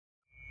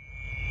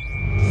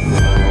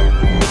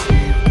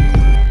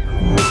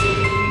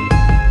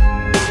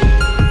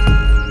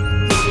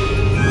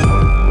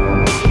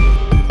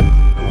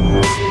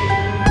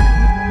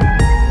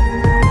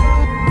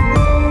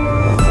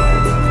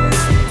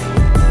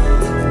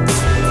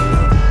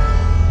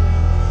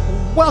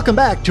Welcome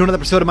back to another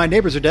episode of My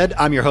Neighbors Are Dead.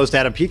 I'm your host,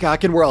 Adam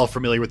Peacock, and we're all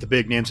familiar with the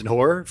big names in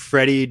horror.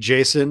 Freddy,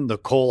 Jason, the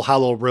Cole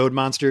Hollow Road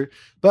Monster.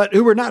 But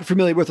who we're not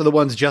familiar with are the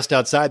ones just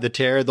outside the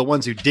terror, the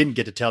ones who didn't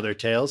get to tell their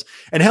tales.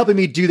 And helping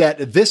me do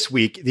that this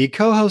week, the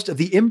co-host of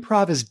the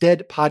Improv is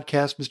Dead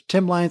podcast, Mr.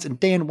 Tim Lyons and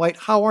Dan White.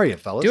 How are you,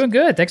 fellas? Doing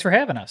good. Thanks for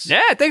having us.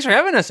 Yeah, thanks for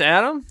having us,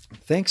 Adam.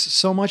 Thanks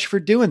so much for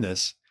doing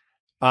this.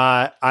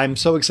 I'm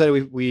so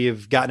excited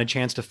we've gotten a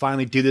chance to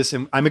finally do this.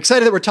 And I'm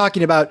excited that we're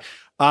talking about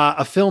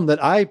a film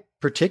that I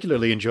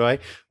particularly enjoy,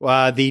 the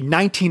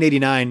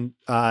 1989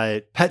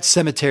 Pet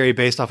Sematary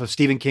based off of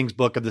Stephen King's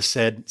book of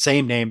the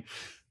same name.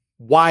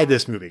 Why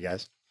this movie,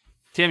 guys?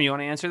 Tim, you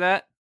want to answer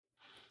that?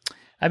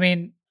 I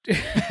mean,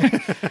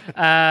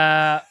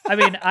 I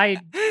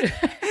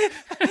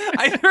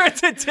threw it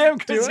to Tim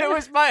because it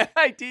was my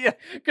idea.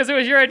 Because it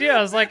was your idea.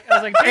 I was like,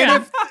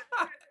 damn.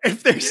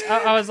 If there's,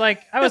 I was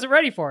like, I wasn't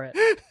ready for it.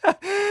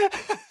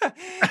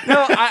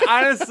 No,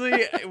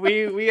 honestly,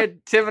 we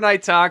had Tim and I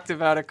talked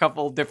about a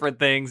couple different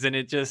things, and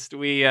it was.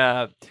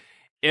 I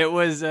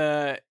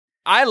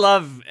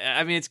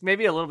mean, it's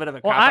maybe a little bit of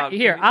a cop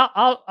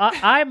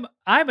out.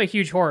 I'm a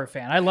huge horror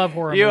fan. I love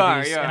horror you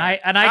movies. You are.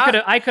 And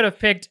I could have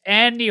picked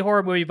any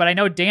horror movie, but I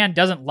know Dan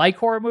doesn't like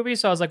horror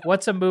movies, so I was like,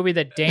 what's a movie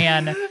that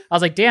Dan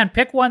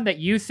pick one that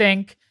you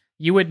think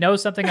you would know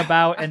something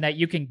about and that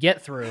you can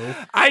get through.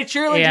 I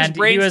truly and just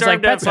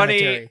brainstormed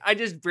like, I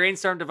just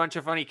brainstormed a bunch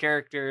of funny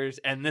characters,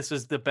 and this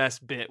was the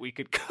best bit we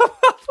could come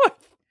up with.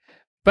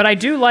 But I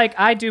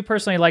do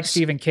personally like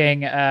Stephen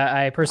King.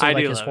 I personally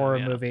like his horror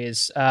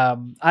movies.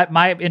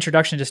 My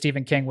introduction to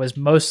Stephen King was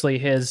mostly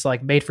his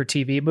like made for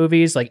TV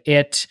movies, like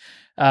It,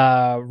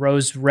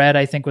 Rose Red,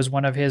 I think was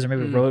one of his, or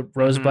maybe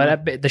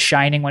Rosebud, The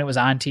Shining when it was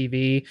on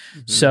TV. Mm-hmm.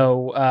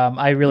 So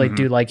I really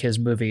do like his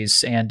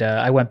movies, and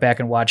I went back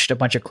and watched a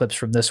bunch of clips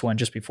from this one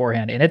just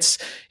beforehand, and it's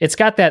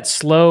got that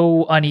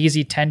slow,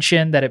 uneasy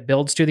tension that it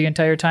builds to the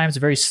entire time. It's a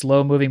very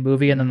slow moving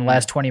movie, and then the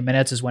last 20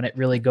 minutes is when it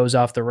really goes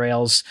off the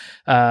rails.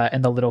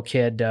 And the little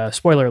kid,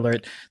 spoiler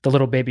alert, the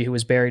little baby who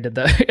was buried in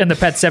the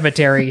pet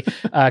cemetery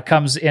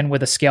comes in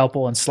with a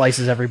scalpel and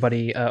slices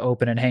everybody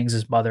open and hangs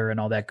his mother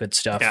and all that good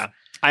stuff. Yeah.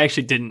 I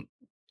actually didn't.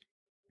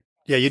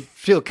 Yeah, you'd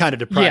feel kind of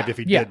deprived if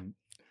you didn't.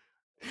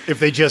 If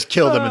they just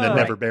killed him and then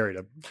never buried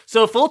him.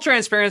 So full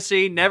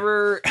transparency,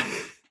 never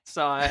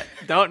saw it.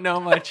 Don't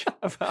know much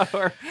about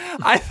her.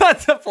 I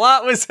thought the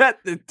plot was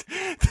that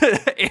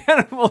the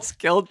animals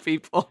killed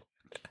people.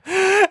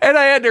 And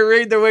I had to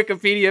read the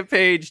Wikipedia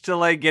page to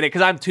like get it,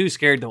 because I'm too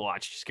scared to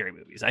watch scary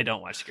movies. I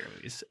don't watch scary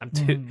movies. I'm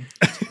too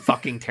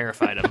fucking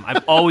terrified of them.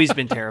 I've always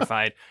been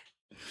terrified.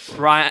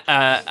 Ryan,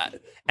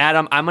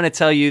 Adam, I'm going to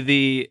tell you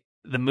the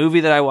movie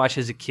that I watched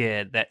as a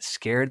kid that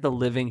scared the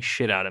living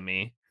shit out of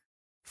me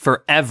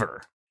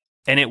forever.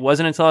 And it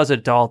wasn't until I was an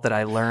adult that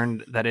I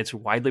learned that it's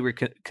widely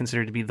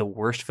considered to be the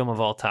worst film of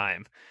all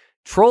time.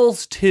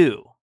 Trolls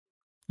 2.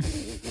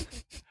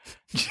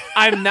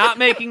 I'm not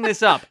making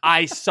this up.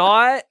 I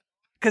saw it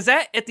because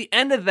at the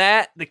end of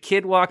that, the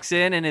kid walks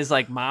in and his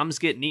like mom's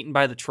getting eaten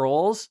by the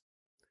trolls.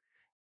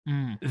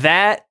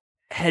 That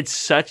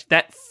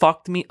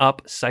fucked me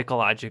up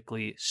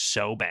psychologically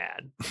so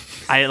bad.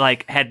 I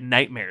like had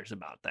nightmares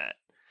about that.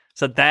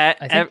 So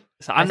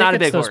I'm not a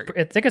big horror.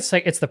 I think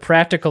it's the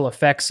practical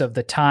effects of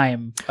the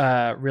time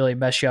really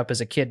mess you up as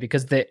a kid,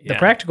 because the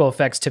practical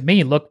effects to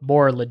me look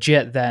more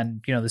legit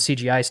than the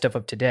CGI stuff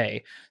of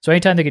today. So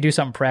anytime they could do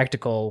something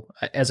practical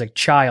as a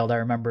child, I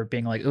remember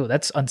being like, "Ooh,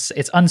 it's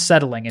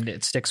unsettling," and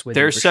it sticks with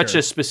you. There's such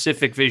a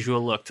specific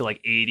visual look to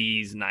like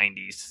 80s,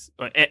 90s,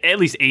 at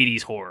least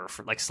 80s horror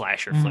for like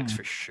slasher flicks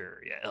for sure.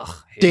 Yeah. Ugh,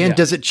 Dan,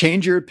 does it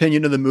change your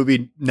opinion of the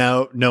movie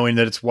now, knowing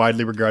that it's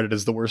widely regarded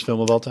as the worst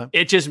film of all time?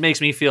 It just makes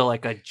me feel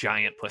like a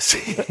giant pussy.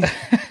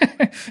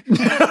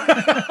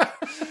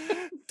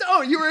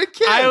 Oh, you were a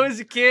kid. I was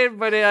a kid,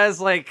 but I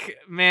was like,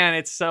 man,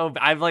 it's so.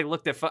 I've like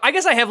looked at. I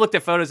guess I have looked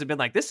at photos and been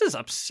like, this is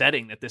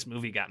upsetting that this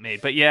movie got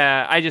made. But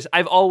yeah,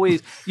 I've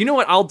always. You know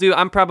what I'll do?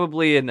 I'm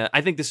probably in.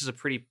 I think this is a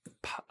pretty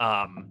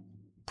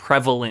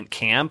prevalent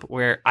camp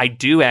where I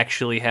do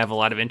actually have a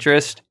lot of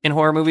interest in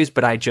horror movies,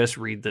 but I just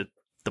read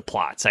the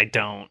plots.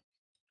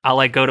 I'll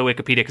like go to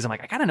Wikipedia because I'm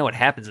like, I gotta know what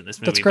happens in this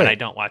movie, but I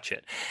don't watch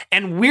it.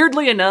 And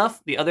weirdly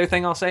enough, the other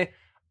thing I'll say,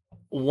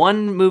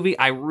 one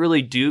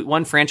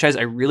franchise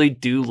I really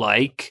do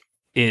like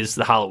is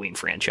the Halloween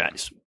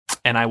franchise.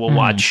 And I will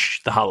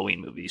watch the Halloween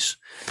movies.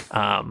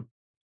 I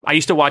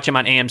used to watch them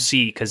on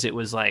AMC because it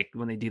was like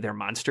when they do their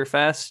Monster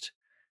Fest.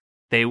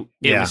 It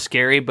was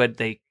scary, but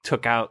they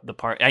took out the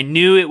part. I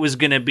knew it was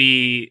going to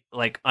be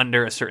like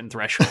under a certain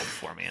threshold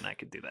for me, and I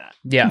could do that.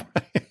 Yeah,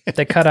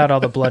 they cut out all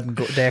the blood and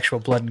the actual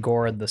blood and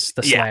gore and the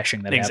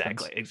slashing that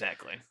happens.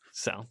 Exactly.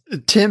 So,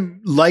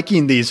 Tim,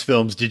 liking these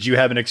films, did you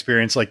have an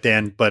experience like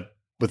Dan, but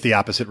with the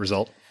opposite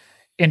result?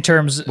 In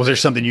terms, was there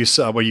something you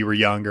saw when you were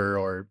younger,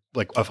 or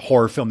like a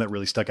horror film that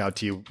really stuck out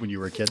to you when you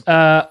were a kid?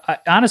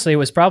 Honestly, it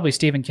was probably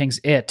Stephen King's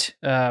It,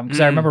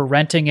 because I remember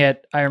renting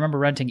it. I remember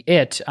renting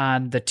it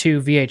on the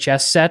 2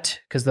 VHS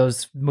set, because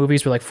those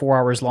movies were like 4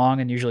 hours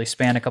long and usually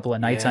span a couple of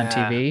nights on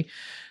TV.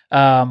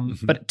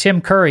 But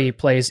Tim Curry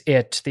plays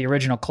It, the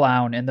original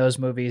clown in those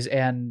movies.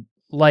 And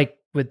like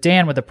with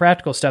Dan, with the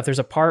practical stuff, there's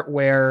a part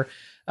where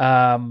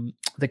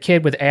the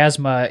kid with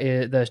asthma,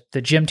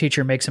 the gym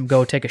teacher makes him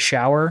go take a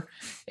shower,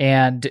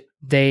 and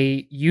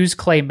they use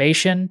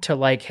claymation to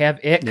like have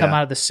it come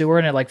out of the sewer,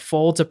 and it like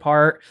folds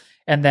apart.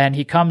 And then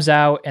he comes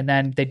out, and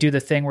then they do the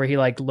thing where he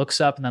like looks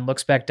up and then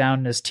looks back down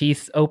and his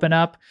teeth open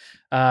up.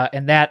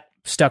 And that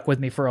stuck with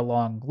me for a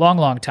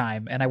long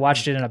time. And I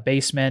watched it in a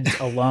basement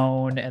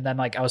alone. And then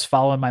like I was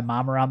following my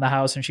mom around the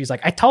house, and she's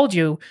like, I told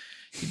you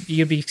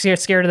you'd be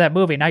scared of that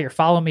movie. Now you're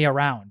following me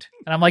around.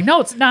 And I'm like, no,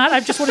 it's not.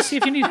 I just want to see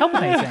if you need help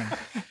with anything.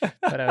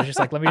 But I was just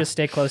like, let me just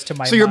stay close to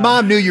my So your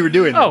mom knew you were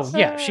doing this. Oh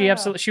yeah.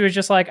 She was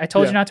just like, I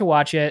told you not to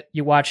watch it.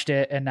 You watched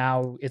it, and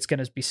now it's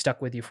going to be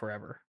stuck with you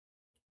forever.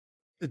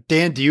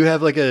 Dan, do you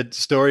have like a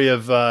story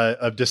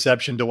of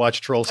deception to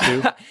watch Trolls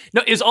 2?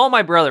 No, it's all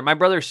my brother. My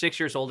brother's 6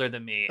 years older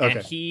than me,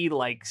 and he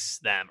likes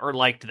them or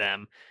liked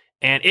them.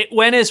 And it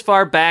went as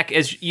far back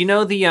as,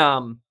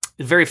 the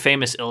very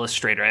famous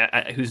illustrator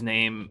whose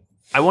name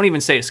I won't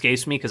even say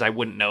escapes me because I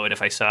wouldn't know it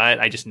if I saw it.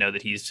 I just know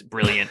that he's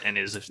brilliant and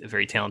is a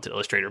very talented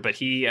illustrator. But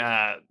he,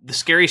 the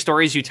Scary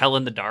Stories You Tell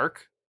in the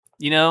Dark,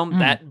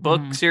 that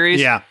book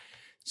series. Yeah.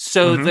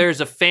 So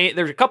there's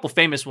a couple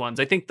famous ones.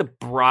 I think The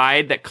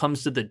Bride That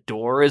Comes to the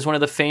Door is one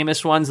of the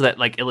famous ones, that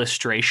like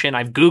illustration.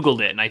 I've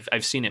Googled it and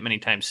I've seen it many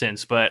times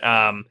since, but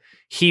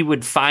he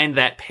would find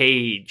that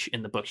page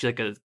in the book. She's like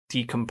a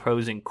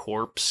decomposing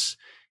corpse.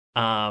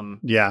 And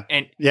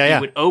he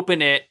would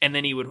open it, and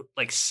then he would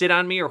like sit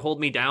on me or hold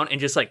me down and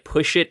just like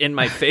push it in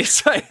my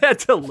face. I had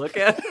to look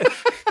at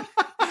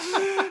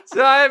it.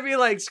 So I'd be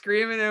like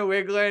screaming and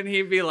wiggling.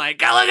 He'd be like,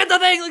 "Go look at the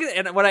thing!" Look at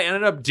it. And what I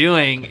ended up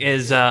doing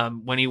is,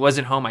 when he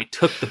wasn't home, I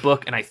took the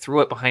book and I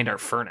threw it behind our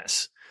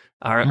furnace,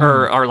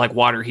 or like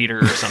water heater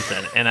or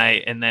something.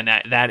 And then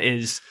that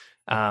is,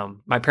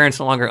 my parents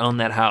no longer own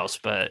that house,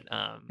 but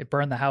it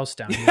burned the house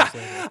down.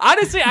 Yeah.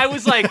 Honestly, I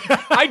was like,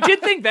 I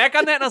did think back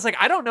on that, and I was like,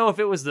 I don't know if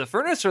it was the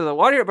furnace or the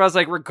water heater, but I was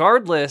like,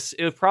 regardless,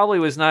 it probably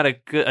was not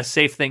a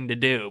safe thing to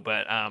do.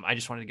 But I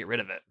just wanted to get rid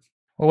of it.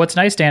 Well, what's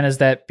nice, Dan, is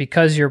that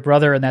because your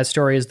brother in that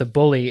story is the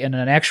bully, in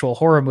an actual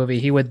horror movie,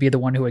 he would be the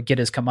one who would get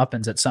his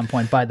comeuppance at some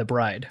point by the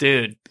bride.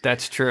 Dude,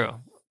 that's true.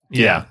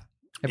 Yeah.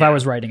 If I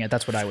was writing it,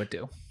 that's what I would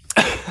do.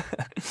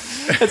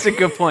 That's a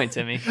good point,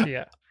 Timmy.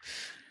 Yeah.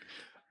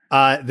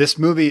 This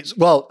movie,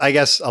 well, I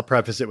guess I'll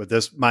preface it with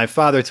this. My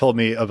father told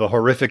me of a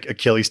horrific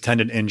Achilles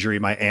tendon injury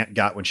my aunt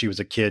got when she was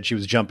a kid. She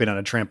was jumping on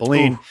a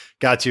trampoline,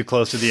 got too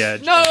close to the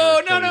edge. No.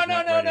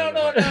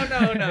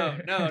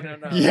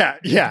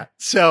 Yeah.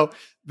 So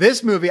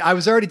this movie, I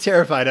was already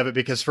terrified of it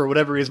because for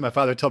whatever reason, my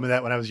father told me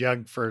that when I was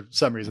young for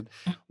some reason.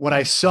 When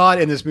I saw it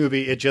in this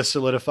movie, it just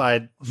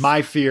solidified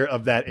my fear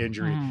of that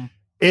injury.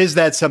 Is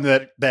that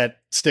something that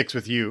sticks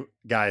with you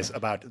guys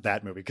about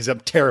that movie? Because I'm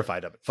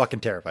terrified of it.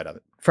 Fucking terrified of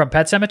it. From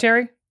Pet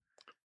Sematary?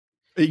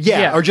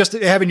 Yeah, or just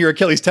having your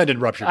Achilles tendon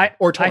ruptured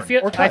or torn.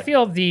 I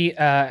feel the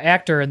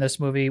actor in this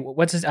movie,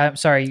 I'm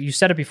sorry, you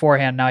said it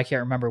beforehand, now I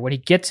can't remember. When he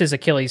gets his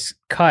Achilles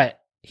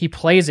cut, he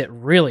plays it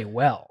really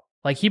well.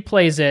 Like he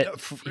plays it,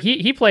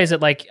 he plays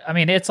it like, I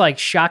mean, it's like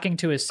shocking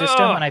to his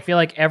system. And I feel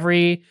like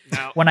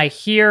when I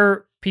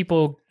hear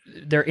people,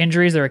 their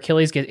injuries, their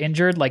Achilles get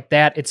injured like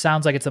that, it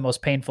sounds like it's the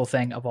most painful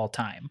thing of all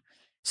time.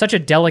 Such a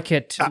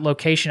delicate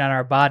location on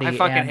our body.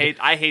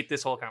 I hate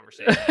this whole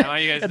conversation. I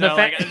want you guys to know,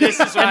 this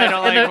is why I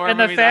don't like horror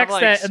movies.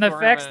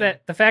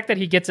 The fact that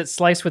he gets it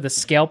sliced with a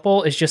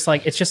scalpel is just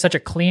like, it's just such a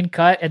clean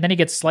cut. And then he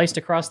gets sliced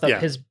across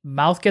his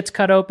mouth gets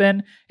cut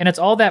open, and it's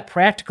all that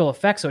practical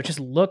effect. So it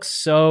just looks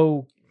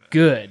so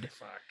good.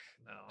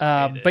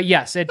 But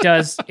yes, it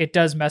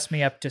does mess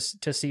me up to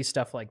see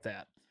stuff like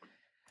that.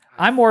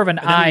 I'm more of an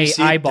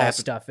eyeball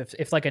stuff.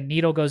 If like a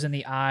needle goes in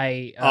the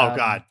eye. Oh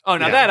God. Oh,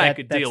 now that I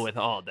could deal with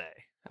all day.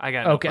 I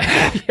got okay.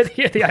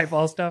 The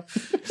eyeball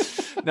stuff.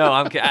 No,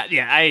 I'm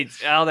I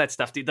all that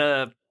stuff.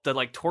 The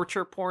like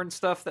torture porn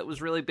stuff that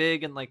was really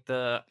big in like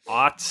the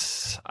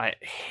aughts. I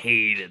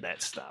hated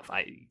that stuff.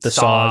 The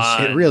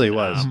Saws. It really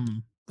was.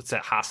 What's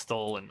that?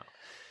 Hostel, and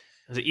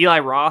is it Eli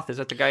Roth? Is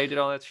that the guy who did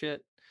all that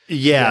shit?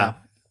 Yeah.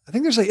 I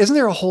think isn't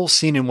there a whole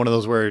scene in one of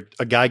those where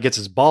a guy gets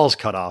his balls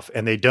cut off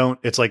and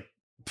it's like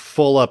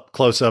full up,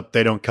 close up.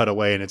 They don't cut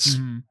away, and it's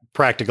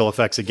practical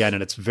effects again.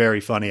 And it's very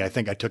funny. I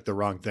think I took the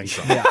wrong thing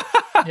from it.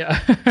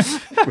 Yeah.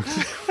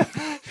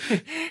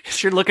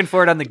 You're looking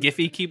for it on the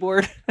Giphy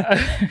keyboard.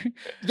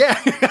 Yeah.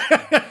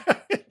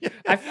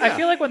 I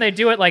feel like when they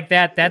do it like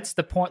that, that's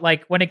the point.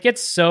 Like when it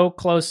gets so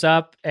close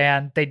up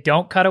and they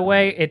don't cut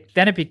away, it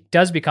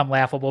does become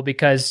laughable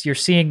because you're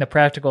seeing the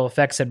practical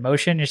effects in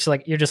motion.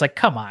 You're just like,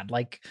 come on,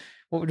 like,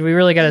 do we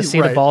really got to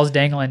see the balls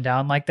dangling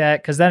down like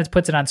that? Because then it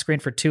puts it on screen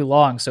for too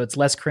long, so it's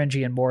less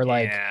cringy and more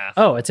like,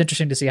 oh, it's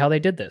interesting to see how they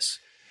did this.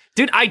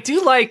 Dude, I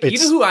do like, you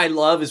know who I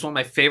love is one of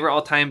my favorite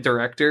all-time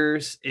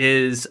directors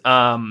is,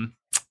 oh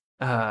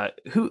my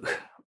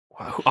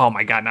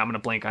God, now I'm going to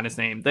blank on his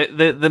name.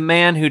 The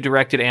man who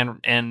directed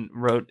and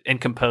wrote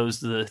and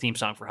composed the theme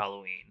song for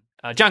Halloween,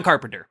 John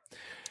Carpenter.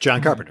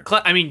 John Carpenter.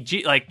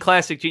 Like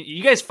classic.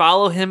 You guys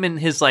follow him in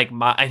his like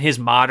his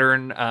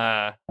modern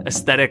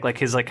aesthetic, like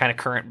his like kind of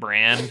current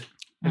brand.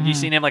 Have you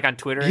seen him like on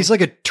Twitter? He's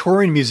like a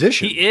touring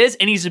musician. He is,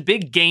 and he's a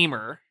big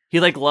gamer. He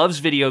like loves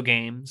video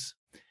games,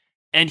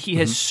 and he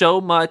has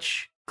so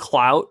much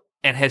clout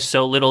and has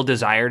so little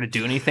desire to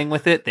do anything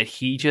with it that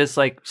he just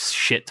like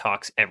shit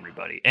talks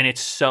everybody, and it's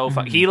so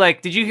fun. He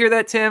like, did you hear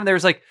that, Tim?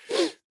 There's like,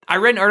 I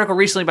read an article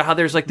recently about how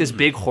there's like this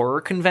big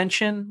horror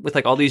convention with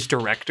like all these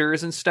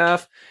directors and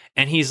stuff,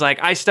 and he's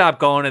like, I stopped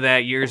going to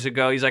that years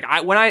ago. He's like,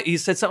 he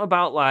said something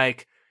about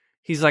like,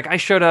 he's like, I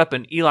showed up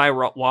and Eli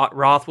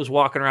Roth was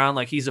walking around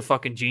like he's a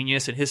fucking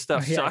genius and his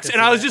stuff sucks. And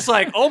I was just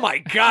like, oh my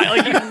God,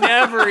 like you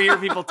never hear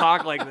people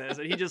talk like this.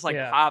 And he just like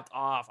popped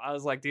off. I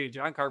was like, dude,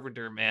 John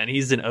Carpenter, man,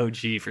 he's an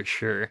OG for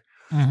sure.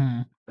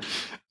 Mm-hmm.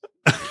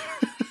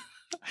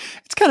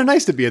 It's kind of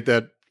nice to be at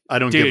that. I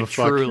don't give a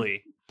fuck.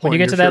 Truly. When you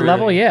get to that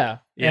level, yeah.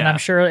 And I'm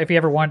sure if he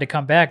ever wanted to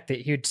come back,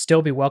 that he'd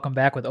still be welcome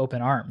back with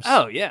open arms.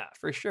 Oh yeah,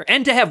 for sure.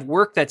 And to have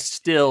work that's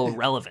still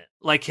relevant.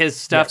 Like his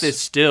stuff is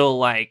still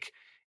like,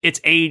 it's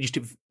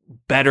aged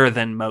better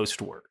than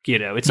most work. You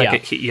know, it's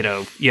like, you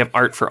have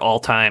art for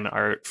all time and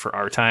art for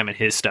our time. And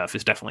his stuff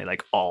is definitely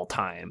like all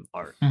time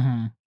art.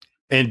 Mm-hmm.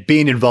 And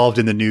being involved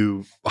in the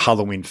new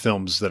Halloween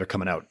films that are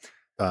coming out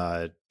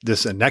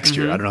this and next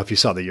year. I don't know if you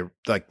saw the,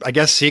 like, I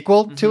guess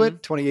sequel to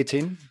it,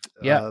 2018.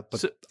 Yeah.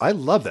 But I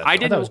love that. I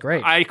thought that was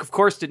great. I of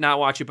course did not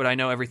watch it, but I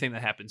know everything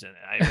that happens in it.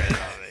 I read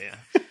all of it.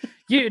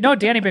 Yeah. You know,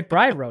 Danny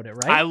McBride wrote it,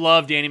 right? I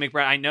love Danny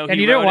McBride. I know.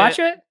 And you didn't watch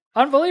it?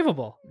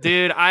 Unbelievable,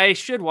 dude. I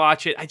should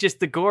watch it. I just,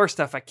 the gore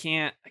stuff, I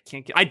can't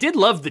get. I did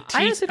love the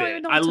teeth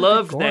bit. I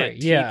loved that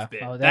teeth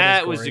bit. Oh,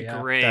 that was a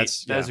great.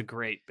 That was a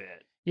great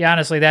bit. Yeah,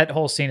 honestly, that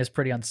whole scene is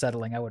pretty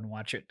unsettling. I wouldn't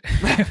watch it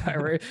if I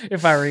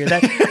were you.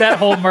 That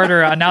whole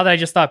murder. Now that I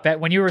just thought,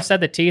 when you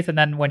said the teeth, and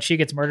then when she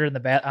gets murdered in the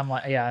bat, I'm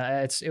like,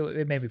 yeah,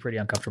 it made me pretty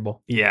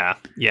uncomfortable. Yeah.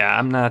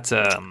 I'm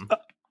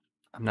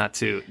not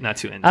too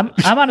into it.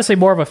 I'm honestly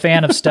more of a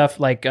fan of stuff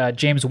like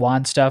James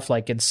Wan stuff,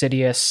 like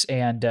Insidious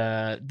and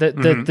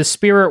the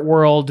spirit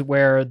world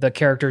where the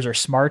characters are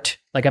smart.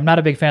 Like, I'm not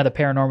a big fan of the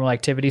Paranormal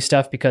Activity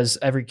stuff because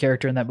every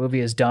character in that movie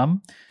is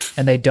dumb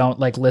and they don't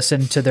like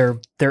listen to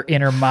their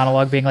inner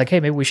monologue being like, hey,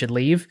 maybe we should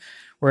leave.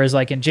 Whereas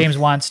like in James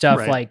Wan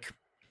stuff, like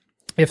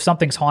if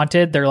something's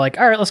haunted, they're like,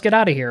 all right, let's get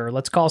out of here, or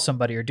let's call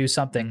somebody or do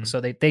something. So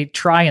they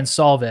try and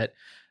solve it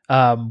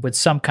with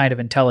some kind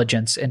of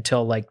intelligence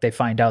until like they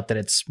find out that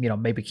it's,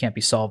 maybe can't be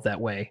solved that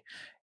way.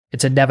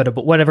 It's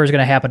inevitable. Whatever is going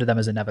to happen to them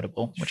is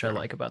inevitable, which I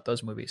like about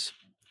those movies.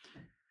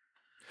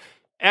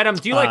 Adam,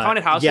 do you like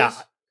haunted houses? Yeah,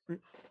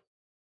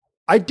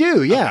 I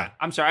do. Yeah. Okay.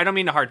 I'm sorry. I don't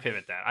mean to hard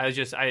pivot that. I was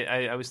just,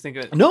 I was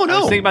thinking. No. I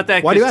was thinking about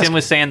that because Tim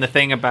was saying the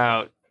thing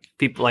about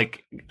people,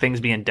 like things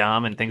being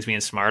dumb and things being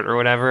smart or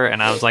whatever.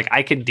 And I was like,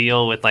 I could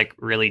deal with like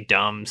really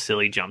dumb,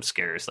 silly jump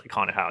scares like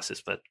haunted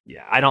houses. But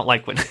yeah, I don't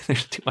like when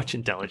there's too much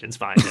intelligence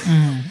behind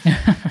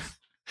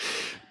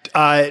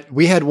it.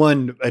 We had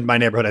one in my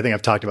neighborhood. I think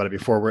I've talked about it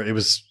before, where it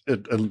was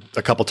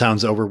a couple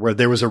towns over, where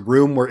there was a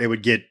room where it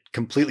would get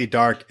completely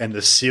dark and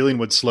the ceiling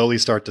would slowly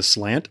start to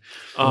slant.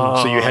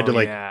 So you had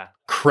to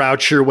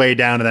crouch your way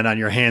down and then on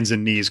your hands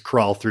and knees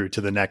crawl through to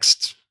the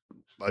next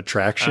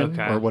attraction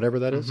or whatever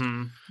that is.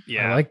 Mm-hmm.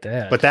 Yeah, I like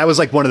that. But that was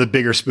like one of the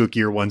bigger,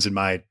 spookier ones in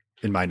my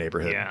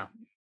neighborhood. Yeah,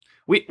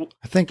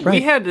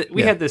 we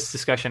had this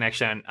discussion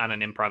actually on an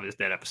Improv is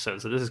Dead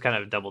episode. So this is kind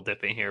of double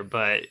dipping here,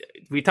 but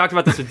we talked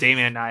about this with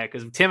Damien and I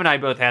because Tim and I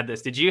both had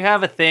this. Did you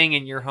have a thing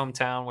in your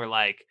hometown where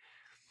like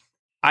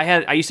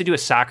I used to do a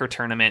soccer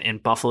tournament in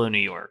Buffalo, New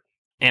York,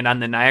 and on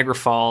the Niagara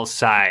Falls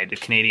side, the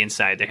Canadian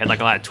side, they had like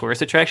a lot of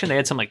tourist attraction. They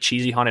had some like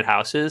cheesy haunted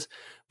houses,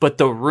 but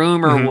the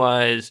rumor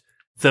was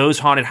those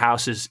haunted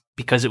houses,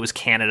 because it was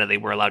Canada, they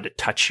were allowed to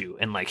touch you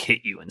and like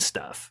hit you and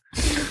stuff.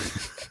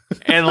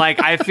 And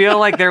like, I feel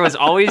like there was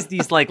always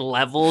these like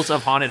levels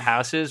of haunted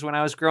houses when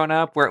I was growing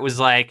up, where it was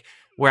like,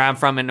 where I'm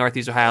from in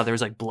Northeast Ohio, there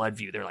was like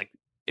Bloodview. They're like,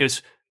 it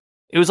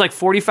was like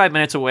 45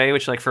 minutes away,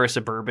 which like for a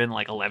suburban,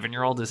 like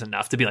 11-year-old is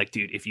enough to be like,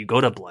 dude, if you go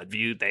to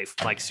Bloodview, they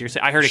like,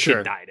 seriously, I heard a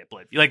kid died at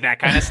Bloodview, like that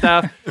kind of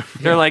stuff.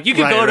 They're like, you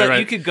could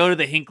you could go to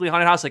the Hinckley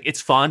Haunted House. Like, it's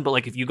fun, but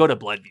like, if you go to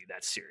Bloodview,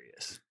 that's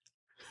serious.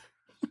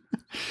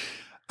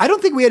 I don't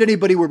think we had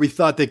anybody where we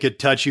thought they could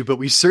touch you, but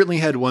we certainly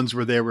had ones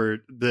where they were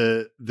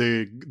the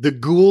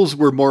ghouls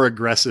were more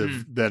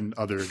aggressive than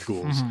other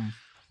ghouls.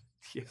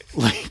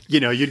 Like,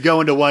 you'd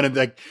go into one and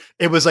like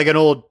it was like an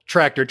old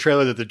tractor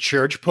trailer that the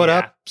church put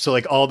up, so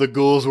like all the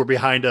ghouls were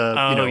behind a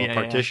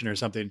partition or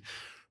something.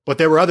 But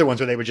there were other ones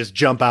where they would just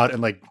jump out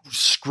and like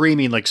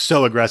screaming like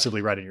so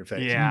aggressively right in your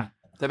face. Yeah,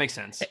 that makes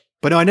sense.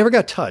 But no, I never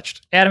got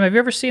touched. Adam, have you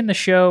ever seen the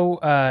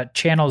show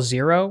Channel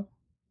Zero?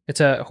 It's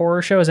a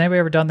horror show. Has anybody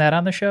ever done that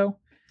on the show?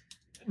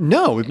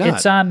 No, we've not.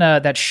 It's on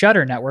that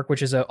Shudder network,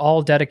 which is an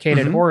all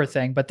dedicated horror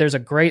thing. But there's a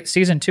great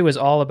season 2 is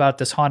all about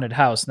this haunted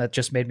house, and that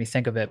just made me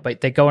think of it.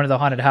 But they go into the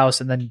haunted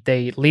house, and then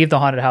they leave the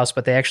haunted house,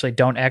 but they actually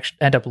don't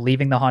end up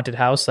leaving the haunted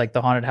house. Like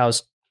the haunted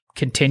house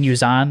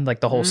continues on like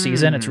the whole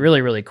season. It's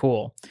really, really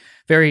cool.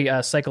 Very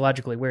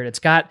psychologically weird. It's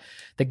got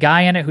the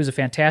guy in it who's a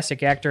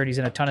fantastic actor, and he's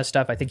in a ton of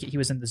stuff. I think he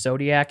was in the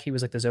Zodiac. He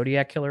was like the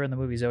Zodiac killer in the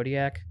movie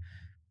Zodiac.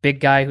 Big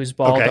guy who's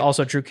bald. Okay.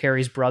 Also Drew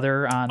Carey's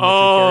brother on the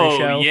Drew Carey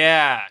show. Oh,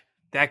 yeah.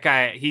 That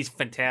guy, he's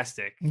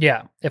fantastic.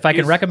 Yeah. If I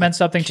can recommend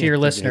something to your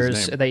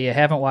listeners that you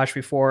haven't watched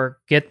before,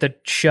 get the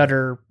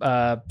Shudder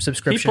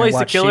subscription. He plays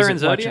the killer in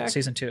Zodiac?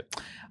 Season 2.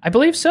 I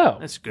believe so.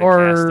 That's good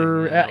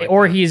casting.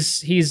 Or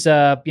he's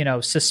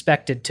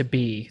suspected to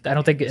be. I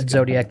don't think in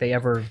Zodiac they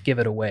ever give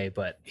it away,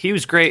 but he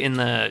was great in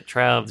the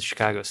Trial of the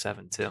Chicago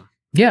 7 too.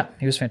 Yeah,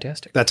 he was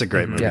fantastic. That's a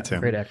great movie too.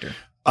 Great actor.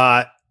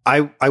 I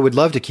would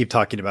love to keep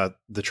talking about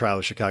the Trial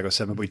of Chicago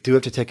 7, but we do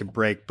have to take a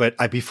break. But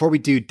before we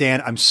do,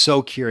 Dan, I'm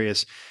so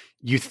curious.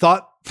 You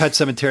thought Pet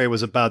Sematary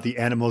was about the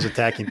animals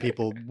attacking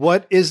people.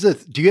 What is the?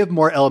 Do you have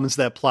more elements of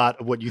that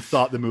plot of what you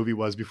thought the movie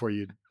was before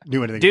you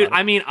knew anything? Dude, about it?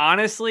 I mean,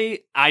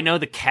 honestly, I know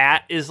the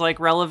cat is like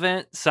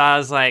relevant, so I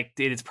was like,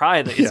 dude, it's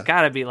probably it's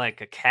got to be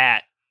like a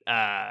cat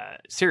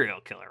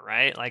serial killer,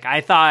 right? Like I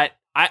thought.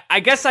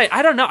 I guess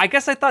I don't know. I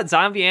guess I thought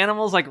zombie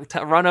animals like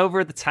run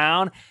over the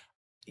town.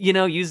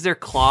 Use their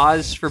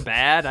claws for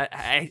bad.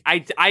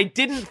 I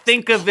didn't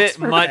think of it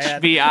much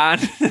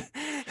beyond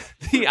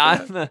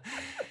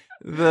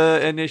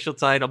the initial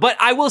title, but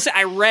I will say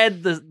I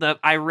read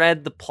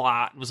the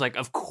plot and was like,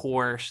 of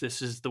course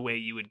this is the way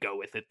you would go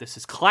with it. This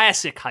is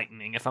classic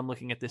heightening. If I'm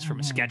looking at this from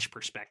a sketch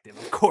perspective,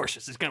 of course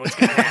this is what's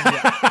going to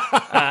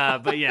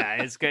happen. But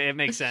yeah, it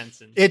makes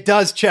sense. And, it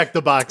does check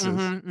the boxes,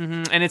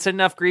 and it's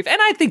enough grief. And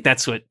I think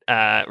that's what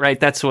right.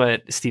 That's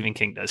what Stephen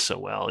King does so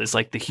well is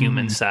like the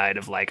human side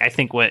of like I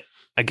think what.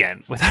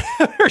 Again, without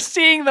ever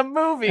seeing the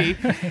movie,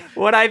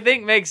 what I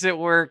think makes it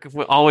work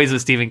always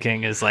with Stephen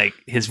King is like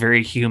his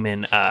very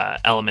human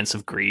elements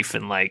of grief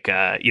and like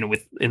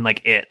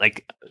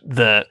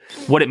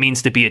what it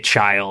means to be a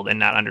child and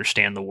not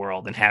understand the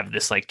world and have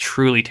this like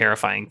truly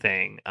terrifying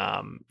thing.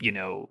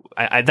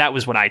 That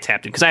was what I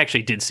tapped in because I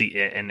actually did see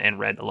it and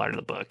read a lot of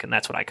the book, and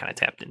that's what I kind of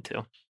tapped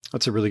into.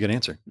 That's a really good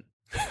answer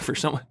for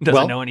someone who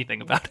doesn't know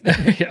anything about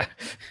it. Yeah,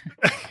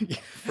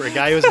 for a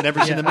guy who's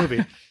never seen the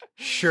movie.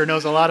 Sure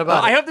knows a lot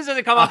about it. I hope this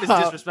doesn't come off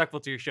as disrespectful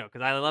to your show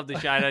because I love the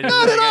show.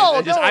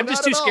 I'm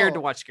just too scared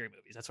to watch scary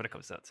movies. That's what it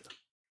comes down to.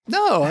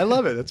 No, I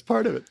love it. That's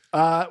part of it.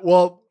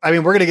 Well, I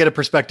mean, we're going to get a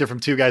perspective from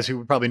two guys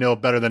who probably know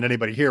better than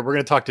anybody here. We're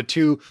going to talk to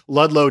two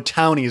Ludlow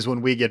townies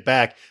when we get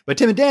back. But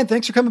Tim and Dan,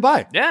 thanks for coming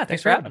by. Yeah,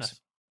 thanks for having us.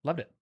 Loved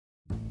it.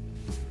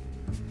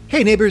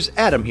 Hey neighbors,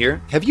 Adam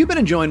here. Have you been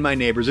enjoying My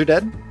Neighbors Are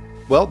Dead?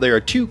 Well, there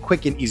are two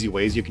quick and easy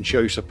ways you can show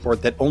your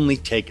support that only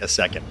take a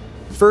second.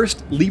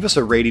 First, leave us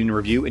a rating and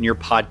review in your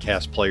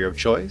podcast player of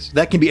choice.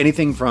 That can be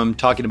anything from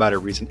talking about a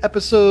recent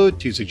episode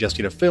to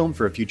suggesting a film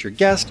for a future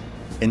guest.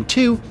 And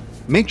two,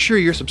 make sure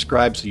you're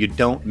subscribed so you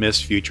don't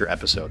miss future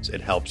episodes.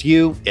 It helps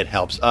you, it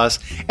helps us,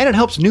 and it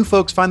helps new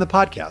folks find the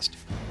podcast.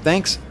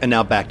 Thanks, and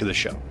now back to the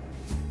show.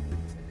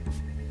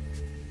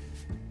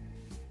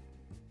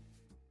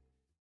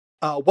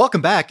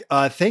 Welcome back.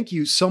 Thank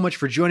you so much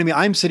for joining me.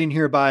 I'm sitting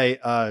here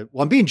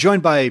I'm being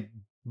joined by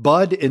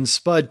Bud and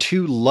Spud,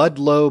 two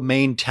Ludlow,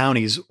 Maine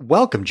townies.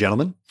 Welcome,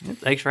 gentlemen.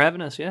 Thanks for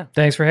having us. Yeah.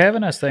 Thanks for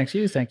having us. Thank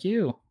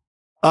you.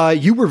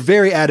 You were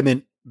very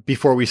adamant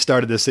before we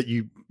started this that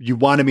you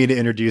wanted me to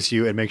introduce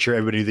you and make sure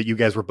everybody that you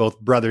guys were both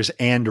brothers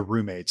and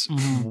roommates.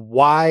 Mm-hmm.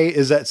 Why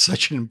is that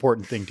such an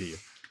important thing to you?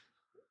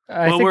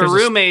 We're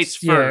roommates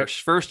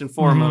first. First and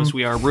foremost,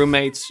 we are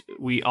roommates.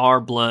 We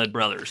are blood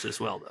brothers as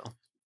well, though.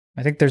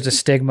 I think there's a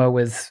stigma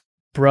with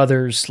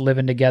brothers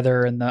living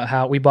together and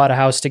we bought a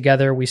house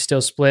together. We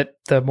still split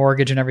the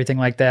mortgage and everything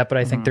like that. But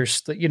I think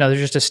there's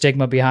just a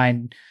stigma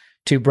behind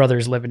two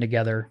brothers living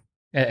together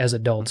as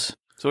adults.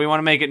 So we want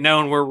to make it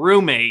known we're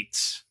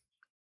roommates,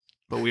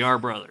 but we are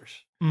brothers.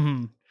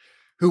 Mm-hmm.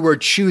 Who were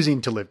choosing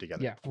to live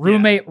together. Yeah.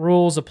 Roommate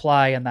rules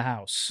apply in the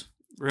house.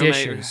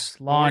 Dishes,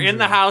 laundry. We're in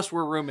the house.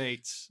 We're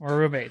roommates.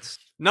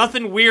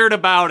 Nothing weird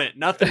about it.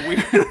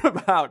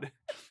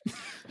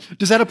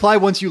 Does that apply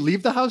once you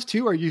leave the house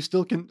too? Are you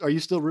still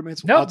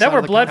roommates? No, that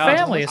we're blood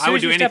family. I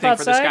would do anything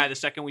for this guy the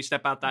second we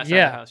step out that side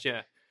of the house.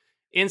 Yeah.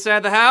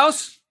 Inside the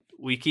house,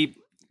 we keep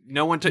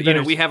no one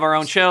to. We have our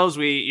own shelves.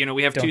 We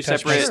have two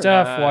separate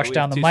stuff. Wash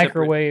down the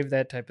microwave,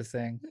 that type of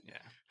thing. Yeah.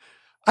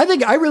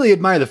 I really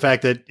admire the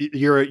fact that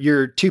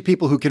you're two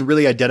people who can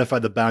really identify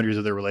the boundaries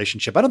of their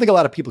relationship. I don't think a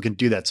lot of people can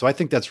do that, so I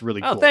think that's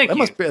really cool. Thank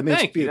you.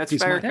 Thank you. That's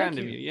very kind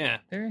of you. Yeah.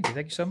 Thank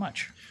you so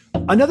much.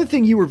 Another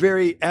thing you were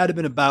very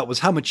adamant about was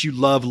how much you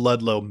love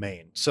Ludlow,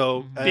 Maine.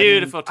 So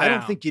beautiful town. I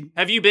don't think you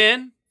have you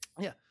been?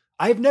 Yeah,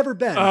 I've never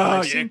been.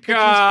 Oh, you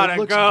gotta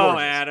go,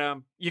 gorgeous.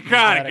 Adam. You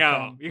gotta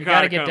go. You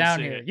gotta get down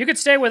here. You could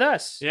stay with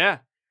us. Yeah,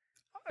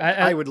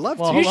 I would love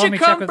to. You should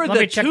come for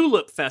the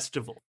Tulip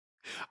Festival.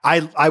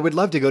 I would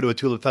love to go to a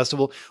Tulip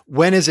Festival.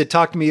 When is it?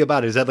 Talk to me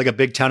about it. Is that like a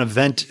big town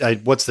event?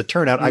 What's the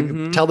turnout? I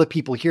tell the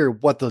people here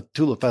what the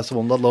Tulip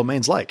Festival in Ludlow,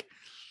 Maine's like.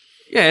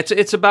 Yeah,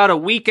 it's about a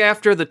week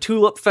after the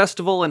Tulip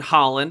Festival in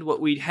Holland. What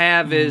we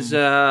have is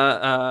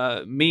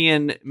me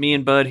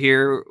and Bud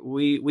here.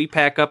 We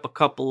pack up a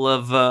couple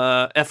of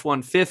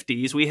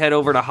F-150s. We head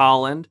over to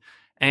Holland,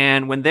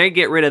 and when they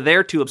get rid of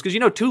their tulips, because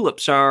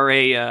tulips are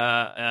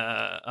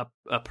a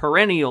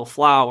perennial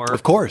flower,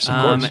 of course,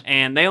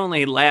 and they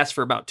only last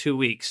for about 2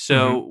 weeks.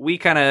 So we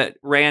kind of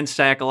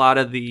ransack a lot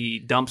of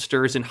the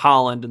dumpsters in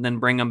Holland, and then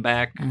bring them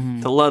back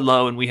to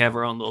Ludlow, and we have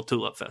our own little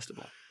tulip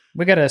festival.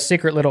 We got a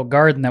secret little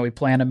garden that we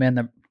plant them in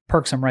that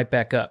perks them right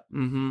back up.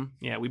 Mm-hmm.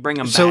 Yeah, we bring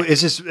them back. So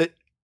is this?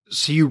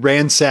 So you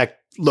ransack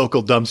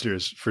local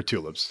dumpsters for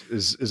tulips?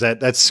 Is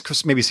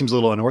that's maybe seems a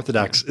little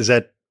unorthodox? Yeah. Is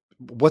that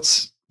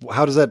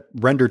how does that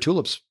render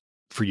tulips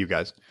for you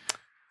guys?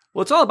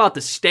 Well, it's all about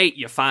the state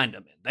you find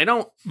them in. They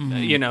don't,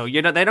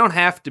 they don't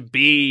have to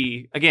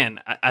be.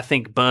 Again, I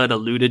think Bud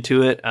alluded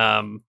to it.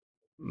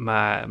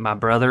 My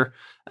brother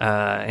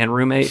and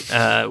roommate,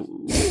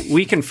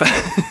 we can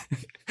find.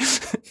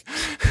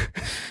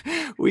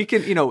 We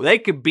can, they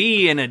could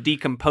be in a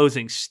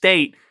decomposing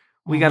state.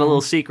 We got a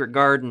little secret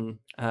garden.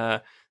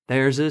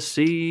 There's a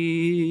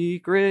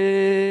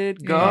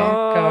secret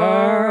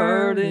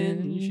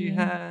garden she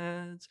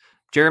has.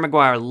 Jerry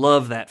Maguire,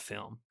 love that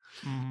film.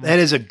 That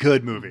is a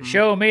good movie.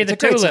 Show me the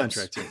tulips.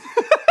 Soundtrack too.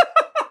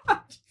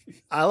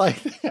 I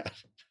like that.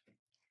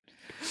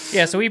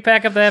 Yeah, so we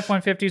pack up the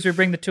F-150s. We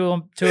bring the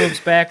tulips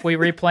back. We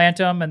replant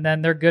them, and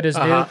then they're good as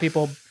new.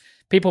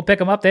 People pick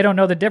them up. They don't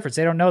know the difference.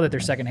 They don't know that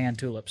they're secondhand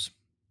tulips.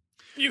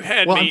 You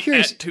had me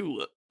at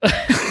tulip.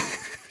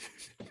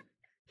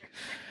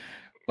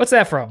 What's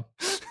that from?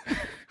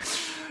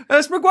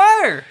 That's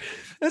Maguire.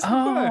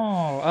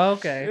 Oh,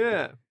 okay.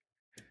 Yeah.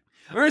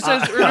 Remember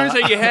said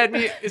you had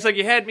me. It's like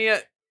you had me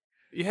at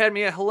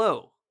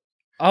hello.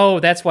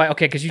 Oh, that's why.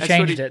 Okay, because you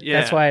changed it. Yeah.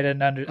 That's why I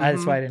didn't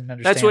That's why I didn't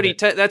understand.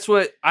 That's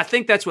what I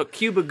think. That's what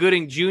Cuba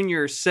Gooding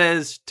Jr.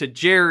 says to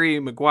Jerry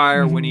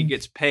Maguire when he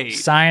gets paid.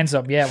 Signs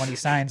him. Yeah, when he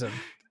signs him.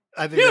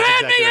 You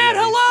had me at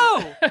hello.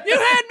 You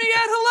had me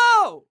at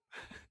hello.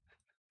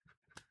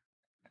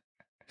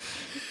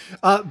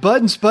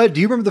 Bud and Spud,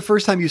 do you remember the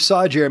first time you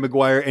saw Jerry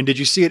Maguire, and did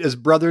you see it as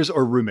brothers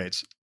or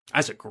roommates?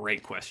 That's a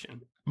great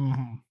question.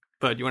 Mm-hmm.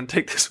 Bud, you want to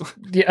take this one?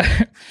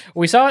 Yeah,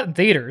 we saw it in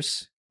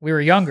theaters. We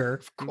were younger,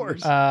 of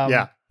course.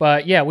 Yeah,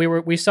 but yeah,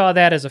 we saw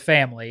that as a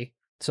family,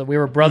 so we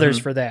were brothers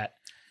for that.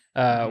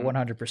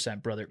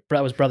 100% brother.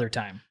 That was brother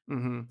time.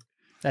 Mm-hmm.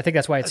 I think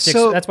that's why it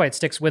sticks. That's why it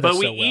sticks with us. But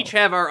we each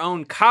have our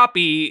own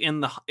copy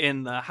in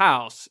the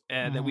house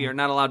that we are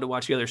not allowed to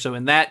watch together. So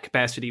in that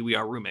capacity, we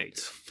are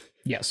roommates.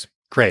 Yes.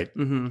 Great.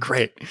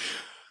 Great.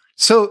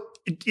 So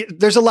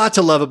there's a lot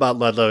to love about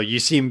Ludlow. You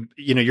seem,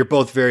 you're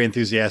both very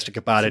enthusiastic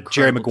about it.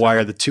 Jerry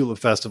Maguire, the Tulip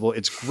Festival.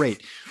 It's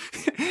great.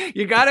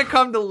 You got to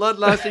come to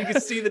Ludlow so you can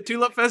see the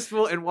Tulip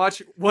Festival and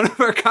watch one of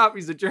our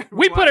copies of Jerry Maguire.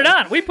 We put it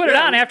on. We put it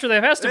on after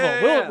the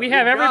festival. We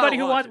have everybody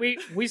who wants.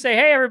 We say,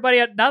 hey, everybody,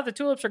 now that the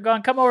tulips are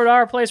gone, come over to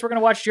our place. We're going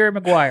to watch Jerry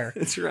Maguire.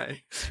 That's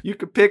right. You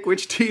can pick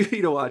which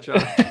TV to watch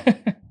on.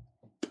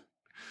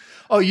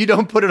 Oh, you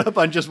don't put it up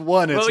on just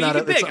one. Well, you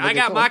can pick. I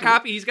got my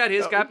copy. He's got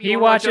his copy. He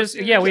watches.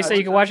 Yeah, we say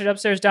you can watch it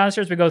upstairs,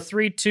 downstairs. We go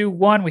 3, 2,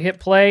 1. We hit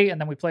play,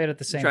 and then we play it at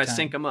the same time. Try to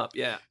sync them up.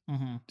 Yeah.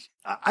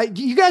 Mm-hmm.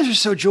 You guys are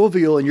so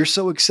jovial, and you're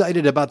so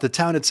excited about the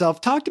town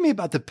itself. Talk to me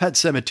about the pet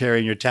cemetery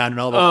in your town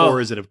and all the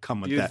horrors that have come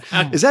with that.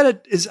 How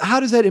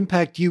does that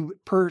impact you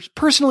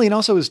personally, and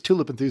also as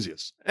tulip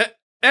enthusiasts?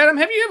 Adam,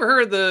 have you ever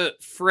heard the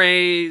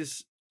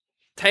phrase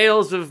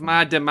 "tales of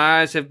my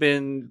demise have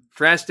been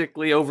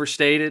drastically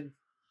overstated"?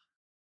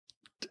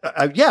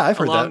 Yeah, I've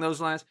heard that. Along those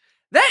lines.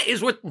 That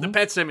is what the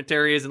pet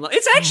cemetery is.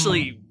 It's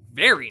actually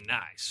very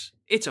nice.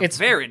 It's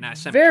very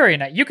nice cemetery. Very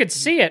nice. You could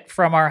see it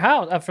from our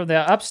house, from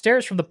the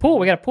upstairs, from the pool.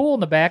 We got a pool in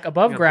the back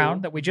above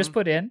ground that we just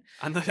put in.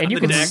 You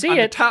can see it. On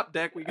the top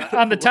deck we got.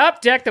 On the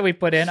top deck that we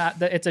put in.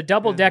 It's a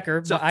double decker.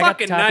 It's a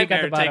fucking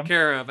nightmare to take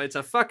care of. It's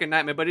a fucking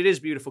nightmare, but it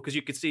is beautiful because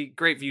you can see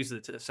great views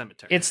of the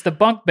cemetery. It's the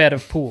bunk bed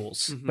of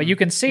pools, but you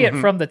can see it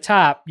from the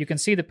top. You can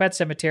see the pet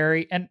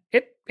cemetery, and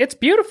it's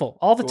beautiful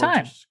all the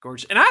time.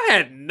 Gorgeous. And I've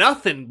had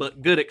nothing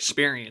but good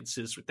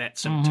experiences with that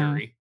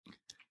cemetery.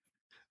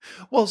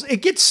 Well,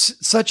 it gets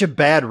such a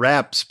bad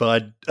rap,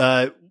 Spud.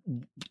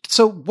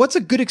 So what's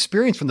a good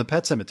experience from the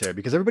pet cemetery?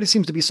 Because everybody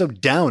seems to be so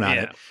down on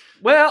it.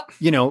 Well,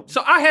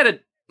 so I had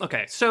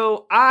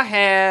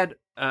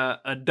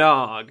a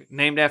dog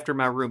named after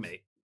my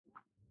roommate.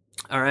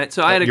 All right.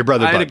 So I had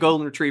a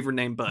golden retriever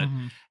named Bud.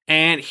 Mm-hmm.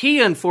 And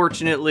he,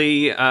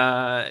 unfortunately,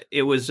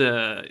 it was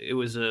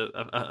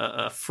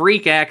a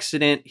freak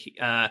accident.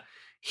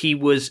 He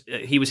was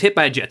hit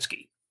by a jet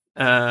ski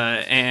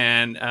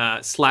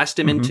and sliced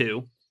him in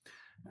two.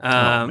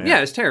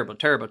 Yeah, it's terrible.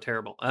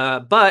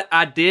 But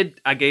I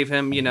gave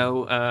him,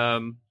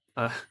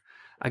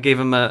 I gave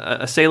him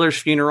a sailor's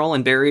funeral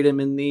and buried him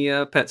in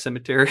the pet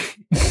cemetery.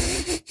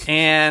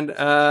 And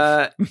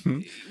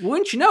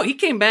wouldn't you know, he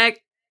came back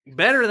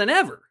better than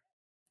ever.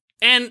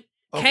 And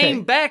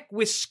came back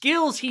with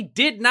skills he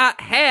did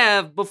not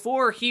have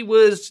before he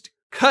was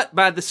cut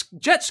by the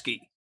jet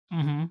ski.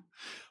 Mm-hmm.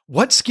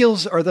 What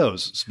skills are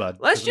those, Spud?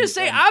 Let's just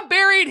say I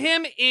buried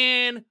him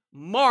in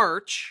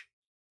March,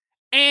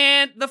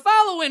 and the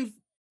following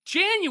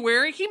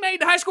January, he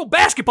made the high school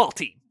basketball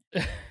team.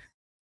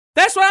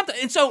 That's what I'm...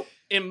 And so,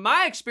 in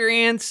my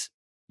experience,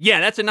 yeah,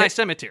 that's a nice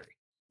cemetery.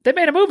 They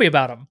made a movie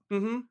about him.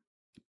 Mm-hmm.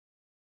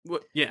 Well,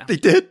 yeah. They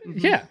did? Mm-hmm.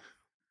 Yeah.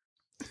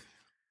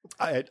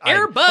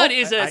 Air Bud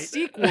is a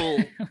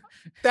sequel.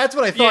 That's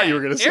what I thought you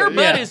were going to say. Air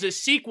Bud is a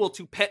sequel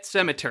to Pet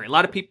Sematary. A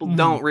lot of people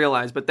don't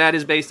realize, but that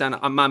is based on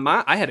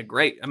my I had a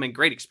great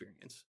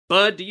experience.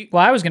 Bud, do you?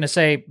 Well, I was going to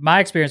say my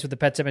experience with the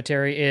Pet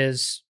Sematary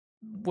is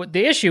what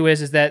the issue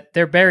is that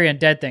they're burying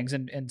dead things,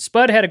 and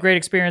Spud had a great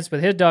experience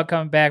with his dog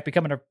coming back,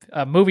 becoming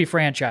a movie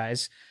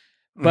franchise.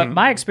 But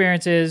my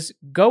experience is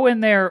go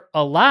in there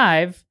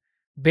alive,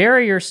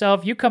 bury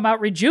yourself, you come out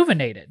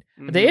rejuvenated.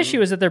 The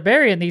issue is that they're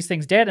burying these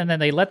things dead, and then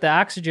they let the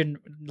oxygen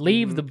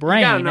leave the brain.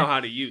 You gotta know how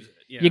to use it.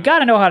 Yeah. You got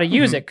to know how to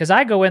use it, because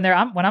I go in there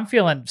when I'm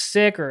feeling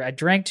sick or I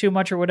drank too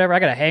much or whatever. I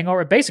got a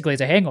hangover. Basically,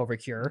 it's a hangover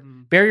cure.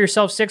 Bury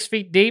yourself 6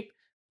 feet deep,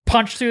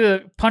 punch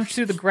through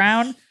the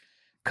ground,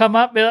 come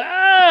up, be like,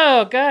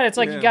 oh god, it's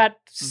like you got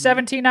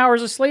 17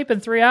 hours of sleep in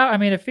 3 hours. I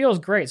mean, it feels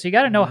great. So you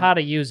got to know how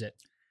to use it.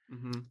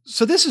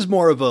 So this is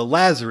more of a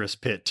Lazarus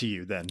pit to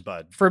you, then,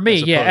 Bud. For me,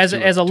 yeah, as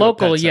a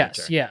local,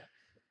 yes, yeah.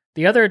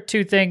 The other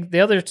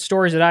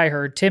stories that I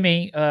heard,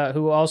 Timmy,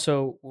 who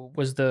also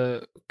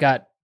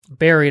got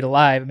buried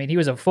alive. I mean, he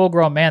was a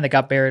full-grown man that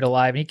got buried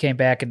alive, and he came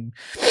back and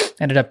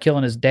ended up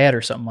killing his dad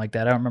or something like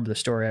that. I don't remember the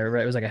story. I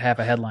read it was like a half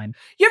a headline.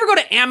 You ever go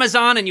to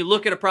Amazon and you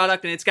look at a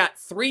product and it's got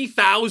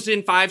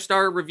 3,000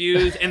 5-star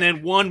reviews and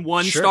then one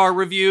 1-star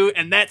review,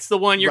 and that's the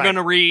one you're going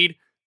to read?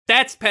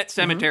 That's Pet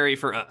Sematary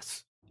for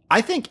us. I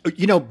think,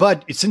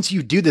 Bud, since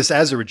you do this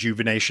as a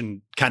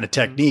rejuvenation kind of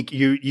technique,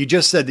 you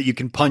just said that you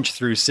can punch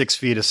through 6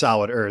 feet of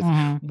solid earth.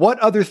 What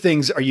other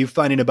things are you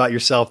finding about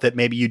yourself that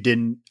maybe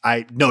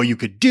I know you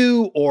could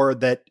do, or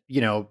that,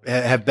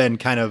 have been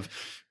kind of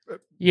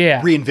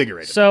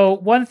reinvigorated? So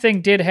one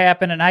thing did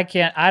happen, and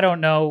I don't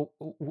know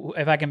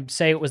if I can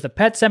say it was the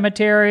Pet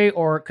Sematary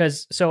or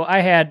so I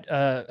had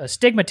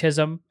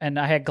astigmatism and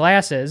I had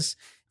glasses,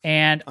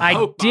 and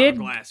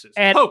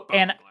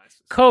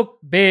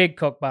big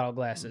Coke bottle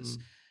glasses.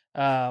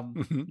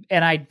 And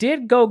I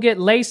did go get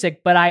LASIK,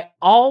 but I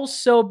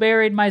also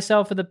buried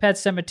myself in the Pet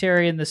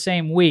Sematary in the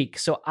same week.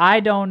 So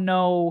I don't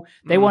know.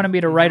 They wanted me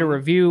to write a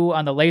review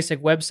on the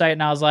LASIK website,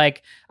 and I was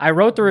like, I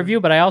wrote the review,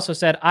 but I also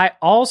said I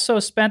also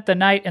spent the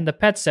night in the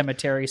Pet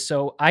Sematary,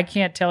 so I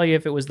can't tell you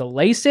if it was the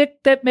LASIK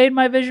that made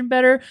my vision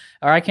better,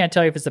 or I can't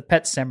tell you if it's the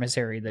Pet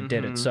Cemetery that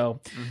did it.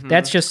 So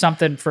that's just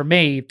something for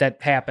me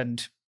that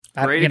happened.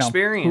 Great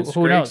experience.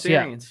 Who knows?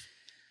 Experience. Yeah.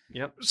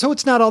 Yep. So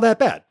it's not all that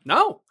bad.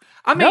 No.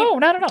 No,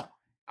 not at all.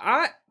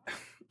 All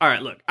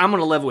right, look, I'm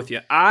going to level with you.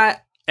 At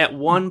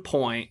one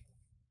point,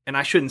 and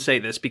I shouldn't say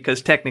this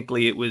because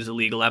technically it was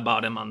illegal. I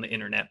bought him on the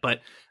internet,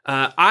 but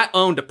I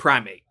owned a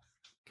primate.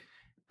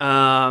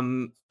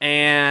 And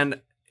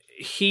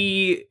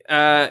he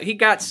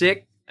got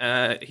sick.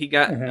 He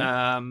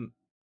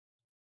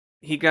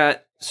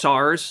got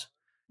SARS,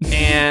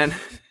 and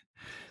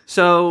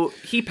so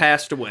he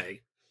passed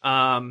away.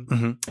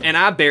 And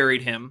I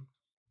buried him.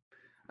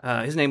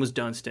 His name was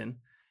Dunstan.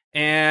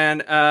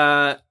 And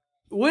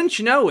wouldn't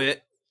you know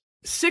it,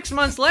 6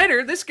 months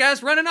later, this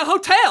guy's running a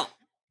hotel.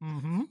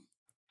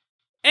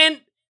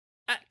 And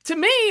to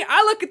me,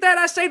 I look at that,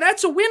 I say,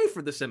 that's a win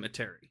for the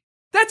cemetery.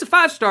 That's a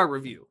 5-star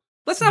review.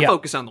 Let's not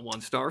focus on the 1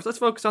 stars. Let's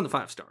focus on the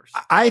 5 stars.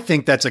 I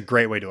think that's a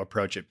great way to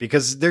approach it,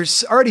 because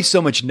there's already so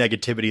much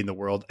negativity in the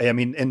world. I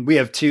mean, and we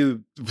have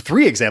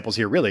 3 examples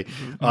here, really.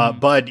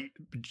 Bud,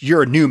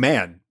 you're a new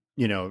man.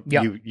 Your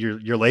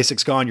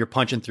LASIK's gone. You're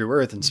punching through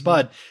earth. And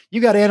Spud,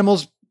 you got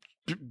animals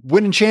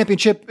winning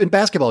championship in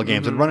basketball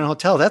games and running a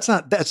hotel. That's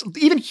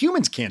even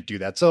humans can't do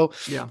that. So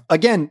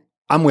again,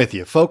 I'm with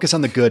you. Focus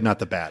on the good, not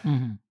the bad.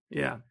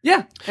 Yeah.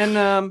 And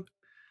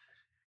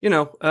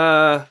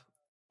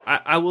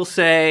I will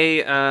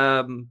say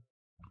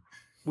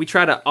we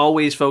try to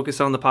always focus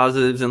on the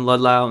positives in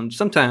Ludlow, and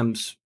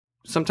sometimes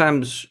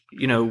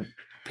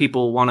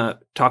people want to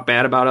talk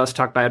bad about us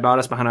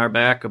behind our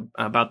back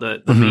about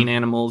the mean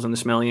animals and the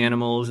smelly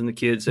animals and the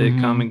kids that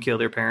come and kill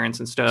their parents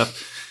and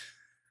stuff.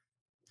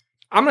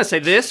 I'm going to say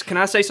this. Can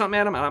I say something,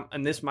 Adam?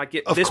 And this might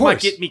get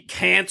me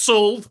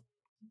canceled.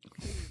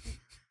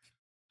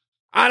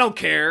 I don't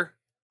care.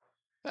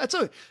 I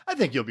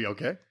think you'll be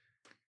okay.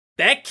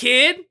 That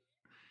kid,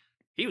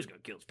 he was going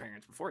to kill his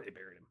parents before they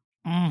buried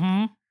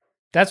him.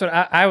 That's what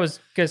I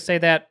was going to say.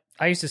 That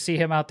I used to see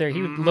him out there.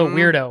 He was a little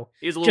weirdo.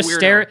 He was a little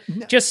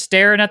weirdo. Just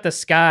staring at the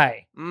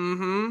sky.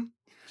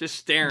 Just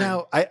staring.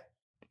 Now,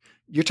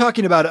 you're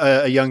talking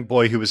about a young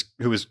boy who was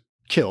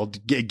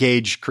killed,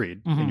 Gage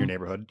Creed, in your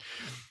neighborhood.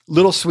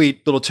 Little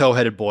sweet, little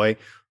toe-headed boy.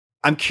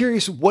 I'm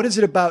curious, what is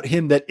it about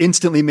him that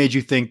instantly made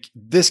you think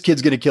this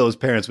kid's going to kill his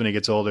parents when he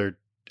gets older?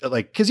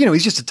 Like, because,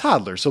 he's just a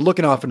toddler. So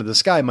looking off into the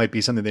sky might be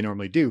something they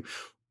normally do.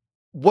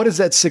 What is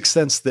that sixth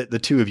sense that the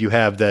two of you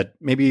have that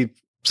maybe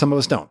some of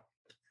us don't?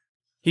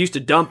 He used to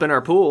dump in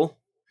our pool.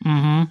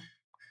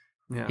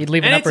 Yeah. He'd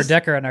leave an upper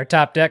decker on our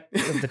top deck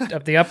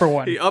of the upper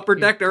one. He upper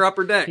decked our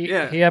upper deck.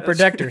 He upper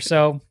decked her.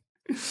 So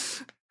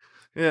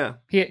yeah,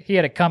 he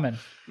had it coming.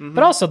 Mm-hmm.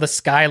 But also the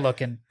sky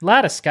looking, a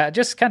lot of sky,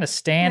 just kind of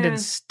standing,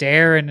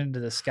 staring into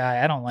the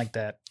sky. I don't like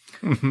that.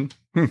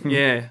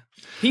 Yeah,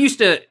 he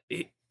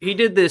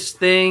did this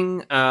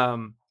thing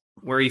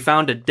where he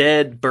found a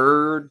dead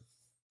bird.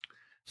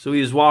 So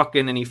he was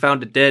walking and he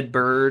found a dead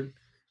bird,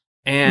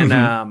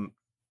 and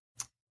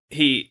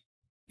he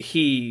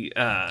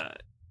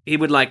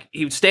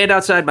would stand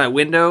outside my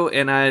window,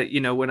 and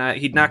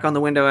he'd knock on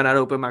the window and I'd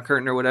open my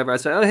curtain or whatever.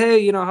 I'd say, "Oh,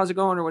 hey, how's it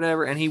going?" or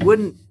whatever, and he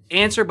wouldn't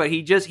answer, but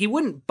he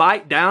wouldn't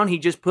bite down. He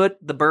just put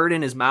the bird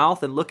in his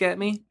mouth and look at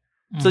me.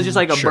 So it's just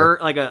like a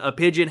bird, like a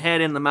pigeon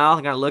head in the mouth,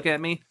 and kind of look at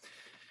me.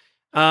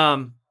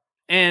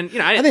 And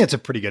I think it's a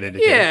pretty good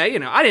indicator.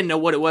 Yeah, I didn't know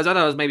what it was. I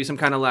thought it was maybe some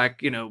kind of like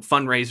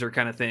fundraiser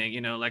kind of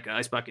thing, like an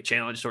ice bucket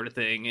challenge sort of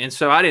thing. And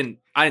so I didn't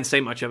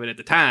say much of it at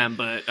the time,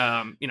 but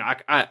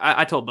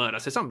I told Bud, I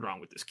said something's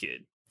wrong with this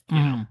kid.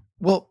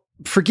 Well,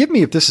 forgive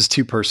me if this is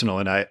too personal,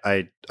 and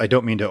I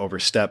don't mean to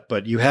overstep,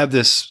 but you have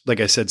this, like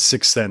I said,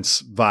 sixth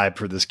sense vibe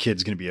for this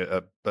kid's going to be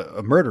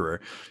a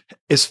murderer.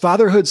 Is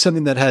fatherhood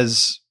something that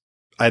has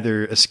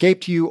either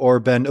escaped you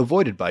or been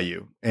avoided by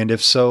you? And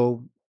if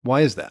so,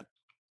 why is that?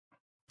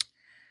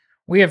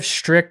 We have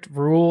strict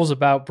rules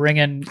about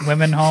bringing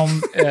women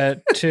home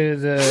to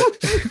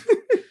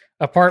the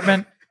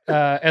apartment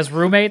as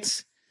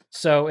roommates.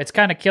 So it's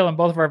kind of killing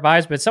both of our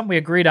vibes, but it's something we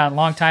agreed on a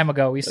long time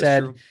ago. We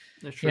said,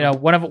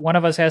 one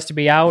of us has to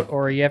be out,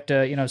 or you have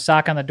to,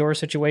 sock on the door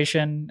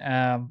situation.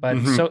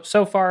 But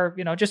so far,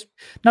 just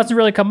nothing's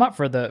really come up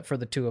for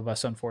the two of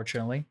us,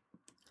 unfortunately.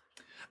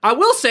 I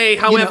will say,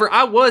 however,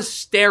 I was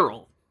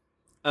sterile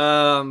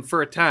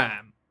for a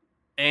time.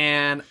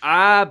 And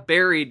I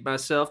buried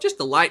myself, just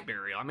a light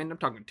burial. I mean, I'm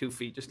talking 2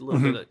 feet, just a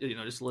little bit of,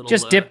 just a little.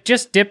 Just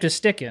dipped a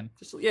stick in.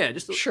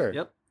 Sure.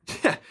 Yep.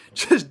 Yeah,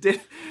 just did.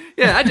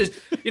 Yeah, I'm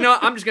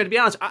just going to be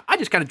honest. I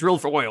just kind of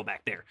drilled for oil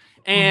back there,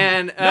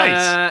 and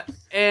nice.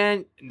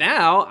 And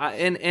now,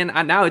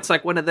 now it's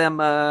like one of them,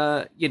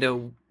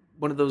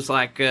 one of those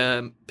like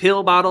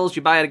pill bottles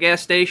you buy at a gas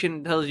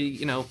station. Tells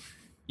you,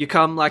 you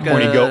come like a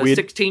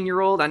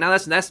 16-year-old. I know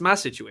that's my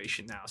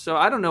situation now. So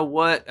I don't know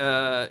what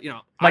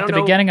like the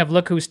beginning of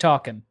Look Who's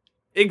Talking.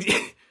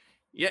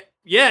 Yeah.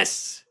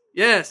 Yes.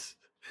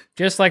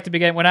 Just like the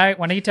beginning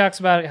when he talks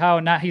about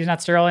how he's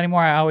not sterile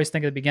anymore. I always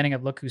think of the beginning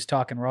of Look Who's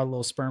Talking, where all the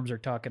little sperms are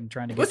talking,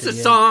 trying to get. What's the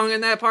song in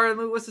that part of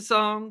the movie? What's the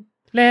song?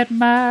 Let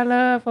my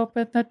love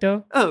open the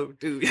door. Oh,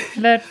 dude.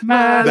 Let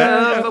my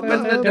love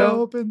open the door.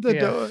 Open the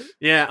door.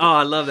 Yeah. Oh,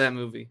 I love that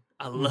movie.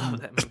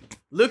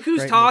 Look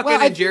Who's Talking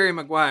and Jerry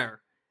Maguire.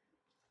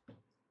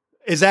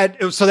 Is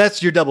that so?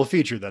 That's your double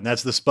feature then.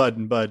 That's the Spud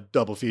and Bud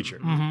double feature.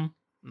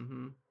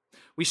 Mm-hmm.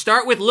 We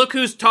start with Look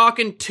Who's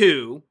Talking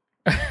 2,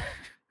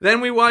 then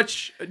we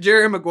watch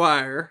Jerry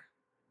Maguire,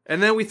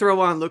 and then we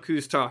throw on Look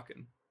Who's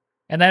Talking.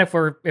 And then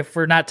if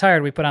we're not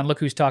tired, we put on Look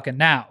Who's Talking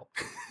Now,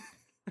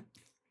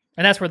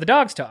 and that's where the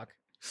dogs talk.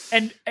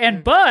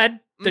 And Bud,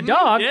 the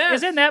dog,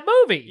 is in that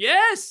movie.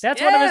 Yes,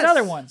 that's one of his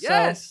other ones.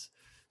 Yes.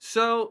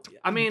 So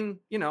I mean,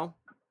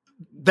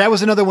 that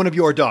was another one of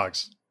your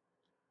dogs.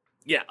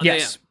 Yeah.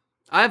 Yes. Yeah.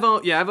 I've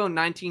owned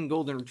 19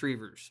 golden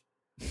retrievers,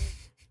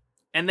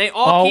 and they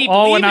all keep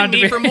leaving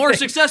me for more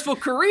successful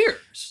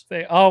careers.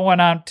 They all went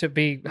on to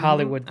be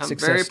Hollywood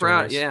success I'm very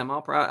proud. stories. Yeah, I'm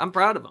all proud. I'm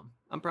proud of them.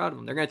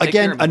 They're going to take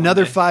care of me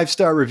another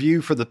 5-star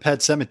review for the Pet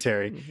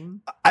Sematary. Mm-hmm.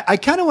 I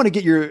kind of want to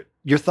get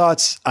your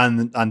thoughts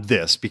on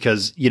this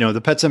because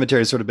the Pet Sematary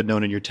has sort of been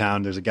known in your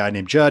town. There's a guy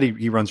named Judd.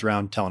 He runs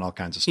around telling all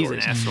kinds of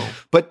stories. He's an asshole.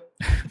 But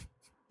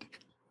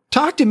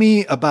talk to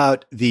me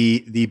about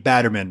the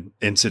Batterman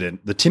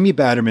incident, the Timmy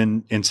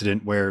Batterman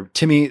incident, where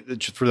Timmy,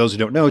 for those who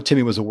don't know,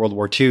 Timmy was a World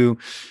War II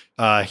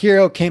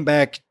hero, came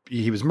back.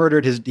 He was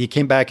murdered. He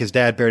came back. His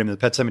dad buried him in the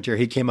Pet Cemetery.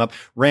 He came up,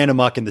 ran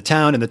amok in the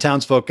town, and the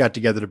townsfolk got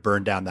together to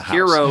burn down the house.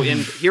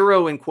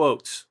 Hero in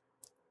quotes.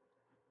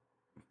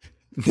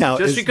 Now,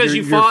 just because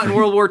you fought in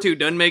World War II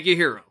doesn't make you a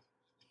hero.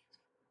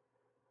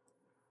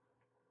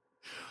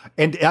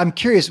 And I'm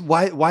curious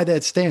why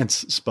that stance,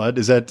 Spud?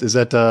 Is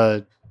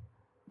that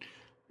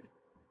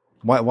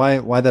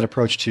why that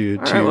approach to?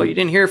 All right, well, you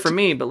didn't hear from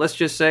me, but let's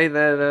just say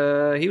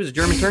that he was a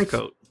German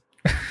turncoat.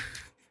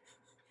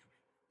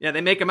 Yeah,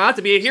 they make him out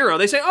to be a hero.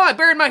 They say, "Oh, I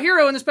buried my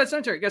hero in this Pet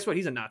Cemetery." Guess what?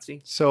 He's a Nazi.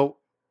 So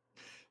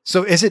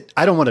is it?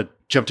 I don't want to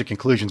jump to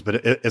conclusions,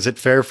 but is it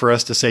fair for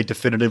us to say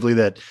definitively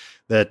that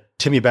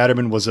Timmy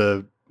Batterman was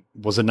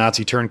a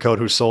Nazi turncoat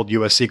who sold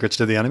U.S. secrets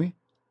to the enemy?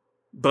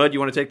 Bud, you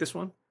want to take this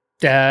one?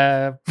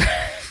 Yeah,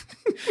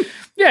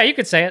 you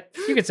could say it.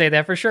 You could say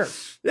that for sure.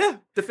 Yeah,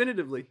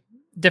 definitively.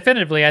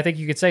 Definitively, I think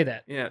you could say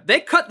that. Yeah, they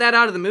cut that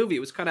out of the movie.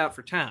 It was cut out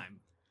for time.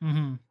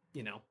 Mm-hmm.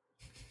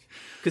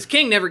 Because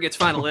King never gets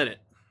final edit.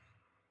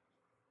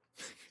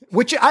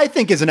 Which I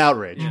think is an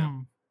outrage.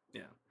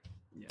 Yeah.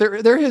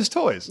 They're his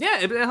toys. Yeah,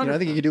 I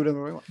think he can do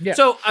whatever he wants. Yeah.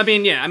 So,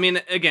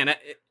 again,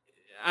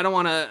 I don't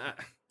want to...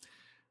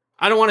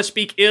 I don't want to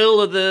speak ill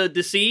of the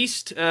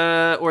deceased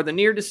or the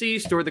near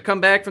deceased or the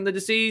comeback from the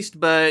deceased,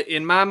 but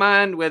in my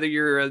mind, whether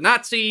you're a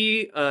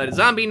Nazi, a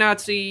zombie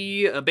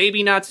Nazi, a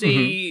baby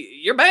Nazi,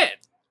 you're bad.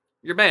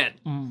 You're bad.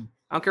 I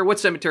don't care what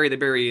cemetery they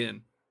bury you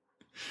in.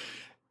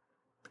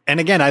 And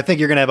again, I think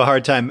you're going to have a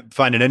hard time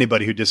finding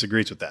anybody who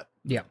disagrees with that.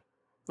 Yeah.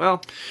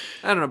 Well,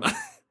 I don't know about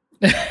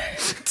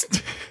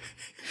that.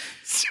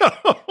 So,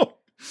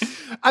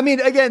 I mean,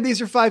 again,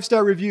 these are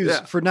 5-star reviews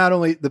for not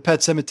only the Pet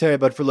Sematary,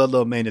 but for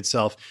Ludlow, Maine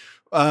itself.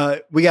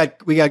 We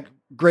got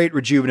great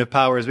rejuvenative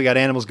powers. We got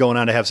animals going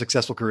on to have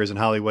successful careers in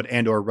Hollywood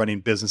and or running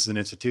businesses and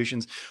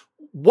institutions.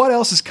 What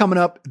else is coming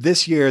up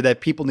this year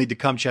that people need to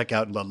come check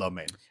out in Ludlow,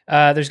 Maine?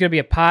 There's going to be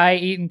a pie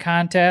eating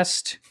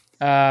contest.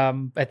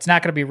 It's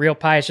not going to be real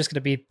pie. It's just going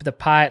to be the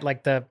pie,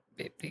 like the,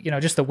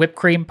 just the whipped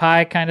cream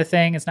pie kind of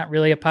thing. It's not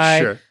really a pie.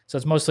 Sure. So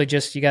it's mostly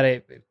just, you got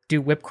to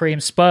do whipped cream.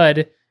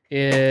 Spud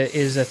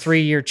is a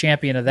 3-year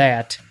champion of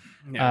that.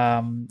 Yeah.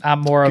 I'm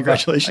more of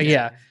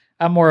Congratulations.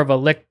 I'm more of a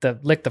lick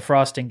the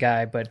frosting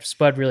guy, but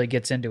Spud really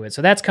gets into it.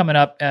 So that's coming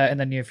up in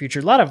the near future.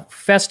 A lot of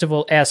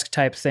festival-esque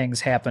type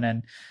things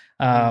happening.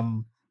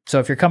 So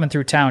if you're coming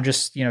through town,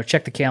 just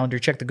check the calendar,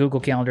 check the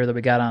Google calendar that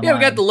we got online. Yeah, we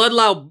got the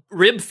Ludlow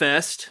Rib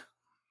Fest.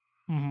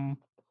 Mm-hmm.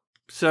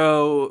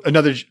 So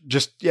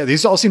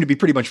these all seem to be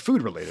pretty much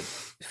food related.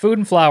 Food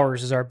and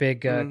flowers is our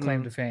big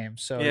claim to fame.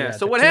 So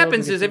So what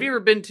happens is, have you ever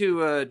been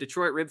to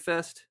Detroit Rib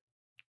Fest?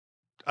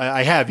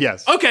 I have,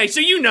 yes. Okay,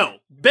 so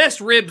best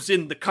ribs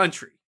in the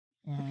country.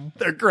 Mm-hmm.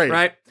 They're great,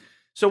 right?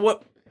 So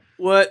what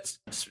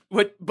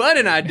Bud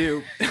and I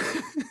do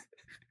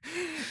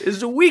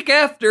is a week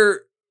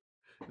after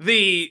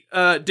the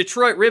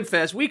Detroit Rib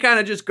Fest, we kind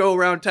of just go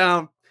around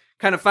town,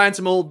 kind of find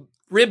some old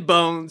rib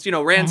bones,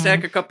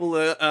 ransack a couple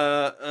of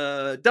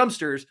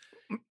dumpsters,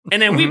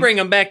 and then we bring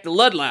them back to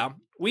Ludlow.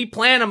 We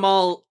plant them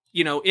all,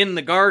 in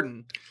the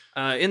garden,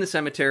 in the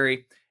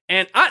cemetery,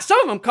 and some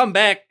of them come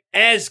back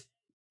as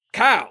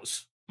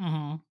cows.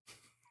 Mm-hmm.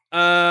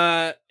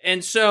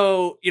 And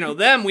so,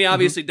 them we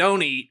obviously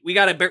don't eat. We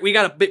gotta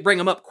bring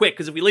them up quick,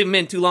 because if we leave them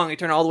in too long, they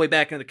turn all the way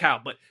back into the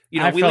cow. But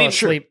I fell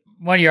asleep.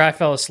 One year I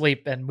fell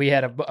asleep and we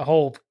had a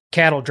whole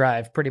cattle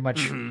drive pretty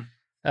much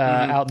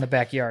out in the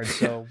backyard.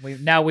 So we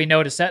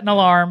know to set an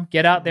alarm,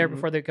 get out there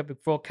before they become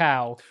full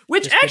cow.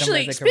 Which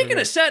actually, speaking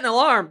of setting an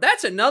alarm,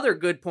 that's another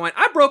good point.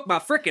 I broke my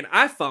freaking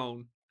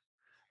iPhone,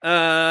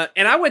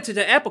 and I went to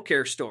the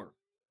AppleCare store.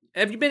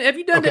 Have you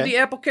done the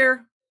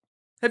AppleCare?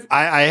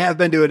 I have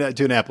been to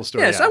an Apple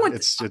store. Yes, I went.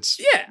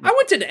 I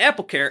went to the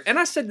AppleCare, and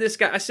I said to this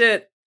guy, I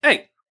said,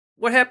 "Hey,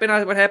 what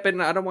happened? What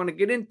happened? I don't want to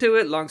get into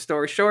it. Long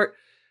story short,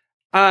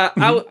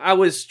 I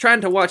was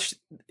trying to watch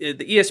the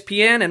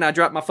ESPN, and I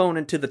dropped my phone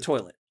into the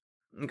toilet.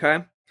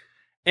 Okay,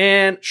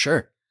 and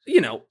sure,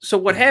 so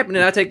what happened?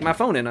 And I take my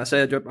phone in. I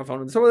said, I dropped my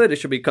phone in the toilet. It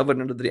should be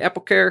covered under the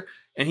AppleCare.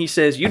 And he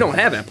says, you don't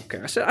have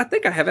AppleCare. I said, I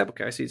think I have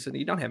AppleCare. He said,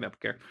 you don't have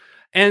AppleCare.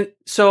 And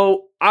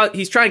so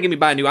he's trying to get me to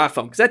buy a new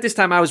iPhone, because at this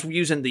time I was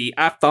using the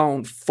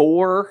iPhone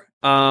 4,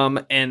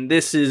 and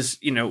this is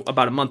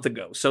about a month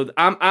ago. So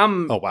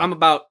I'm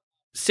about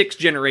 6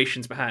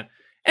 generations behind.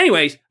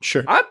 Anyways,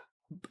 sure.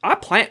 I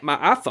plant my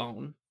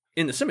iPhone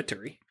in the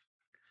cemetery,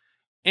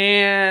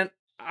 and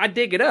I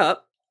dig it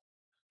up,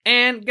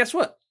 and guess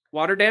what?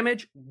 Water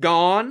damage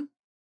gone.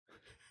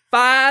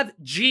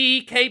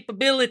 5G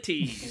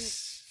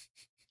capabilities.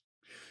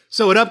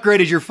 So it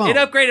upgraded your phone. It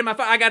upgraded my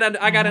phone. I got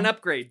an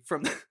upgrade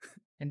from.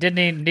 And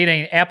didn't need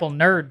an Apple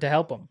nerd to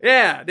help him.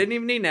 Yeah, didn't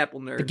even need an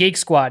Apple nerd. The Geek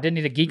Squad didn't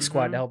need a Geek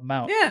Squad to help him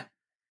out. Yeah.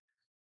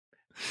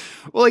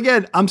 Well,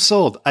 again, I'm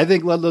sold. I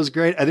think Ludlow's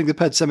great. I think the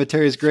Pet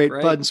Cemetery is great.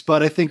 Bud and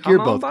Spud, I think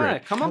you're both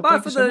great. Come on by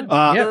for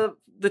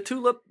the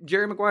Tulip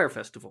Jerry Maguire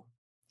Festival.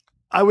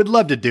 I would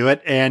love to do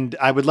it, and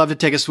I would love to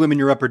take a swim in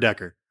your upper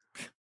decker.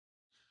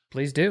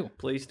 Please do.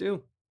 Please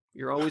do.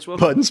 You're always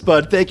welcome. Bud and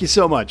Spud, thank you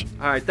so much.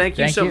 All right, thank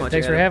you so much.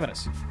 Thanks for having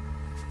us.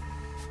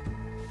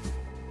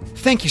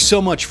 Thank you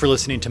so much for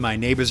listening to My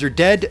Neighbors Are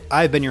Dead.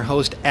 I've been your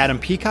host, Adam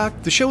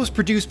Peacock. The show is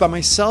produced by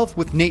myself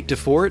with Nate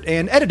DeFort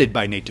and edited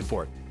by Nate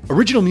DeFort.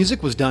 Original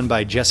music was done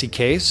by Jesse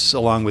Case,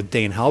 along with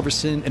Dane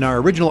Halverson, and our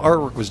original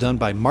artwork was done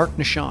by Mark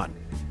Nishan.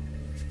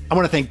 I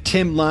want to thank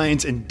Tim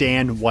Lyons and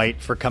Dan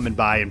White for coming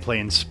by and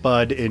playing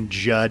Spud and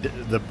Judd,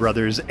 the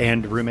brothers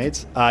and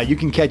roommates. You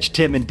can catch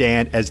Tim and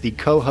Dan as the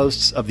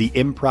co-hosts of the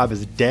Improv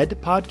is Dead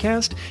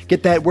podcast.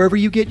 Get that wherever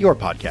you get your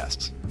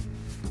podcasts.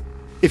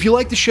 If you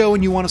like the show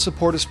and you want to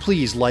support us,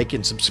 please like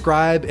and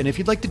subscribe. And if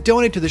you'd like to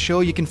donate to the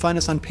show, you can find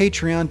us on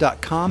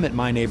patreon.com at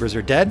My Neighbors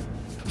Are Dead.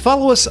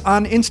 Follow us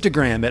on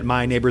Instagram at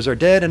My Neighbors Are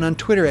Dead and on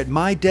Twitter at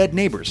My Dead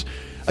Neighbors.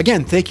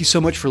 Again, thank you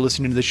so much for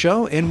listening to the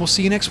show, and we'll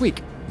see you next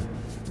week.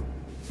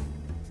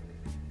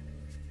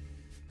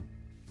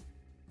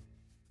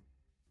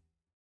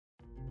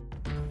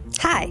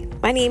 Hi, Hi,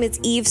 my name is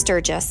Eve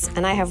Sturgis,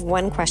 and I have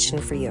one question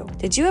for you.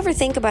 Did you ever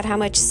think about how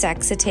much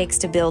sex it takes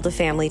to build a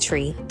family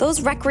tree?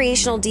 Those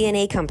recreational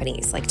DNA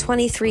companies like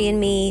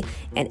 23andMe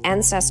and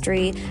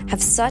Ancestry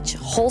have such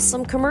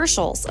wholesome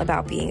commercials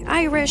about being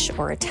Irish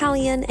or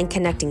Italian and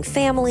connecting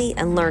family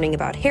and learning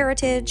about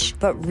heritage.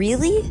 But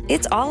really,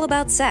 it's all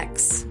about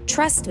sex.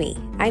 Trust me,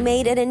 I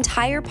made an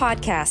entire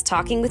podcast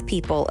talking with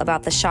people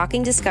about the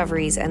shocking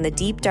discoveries and the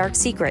deep, dark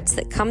secrets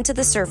that come to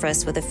the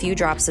surface with a few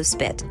drops of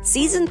spit.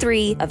 Season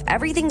 3 of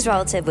Everything's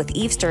Relative with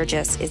Eve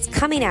Sturgis is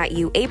coming at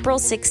you April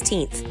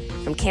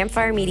 16th from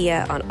Campfire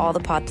Media on all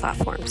the pod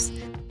platforms.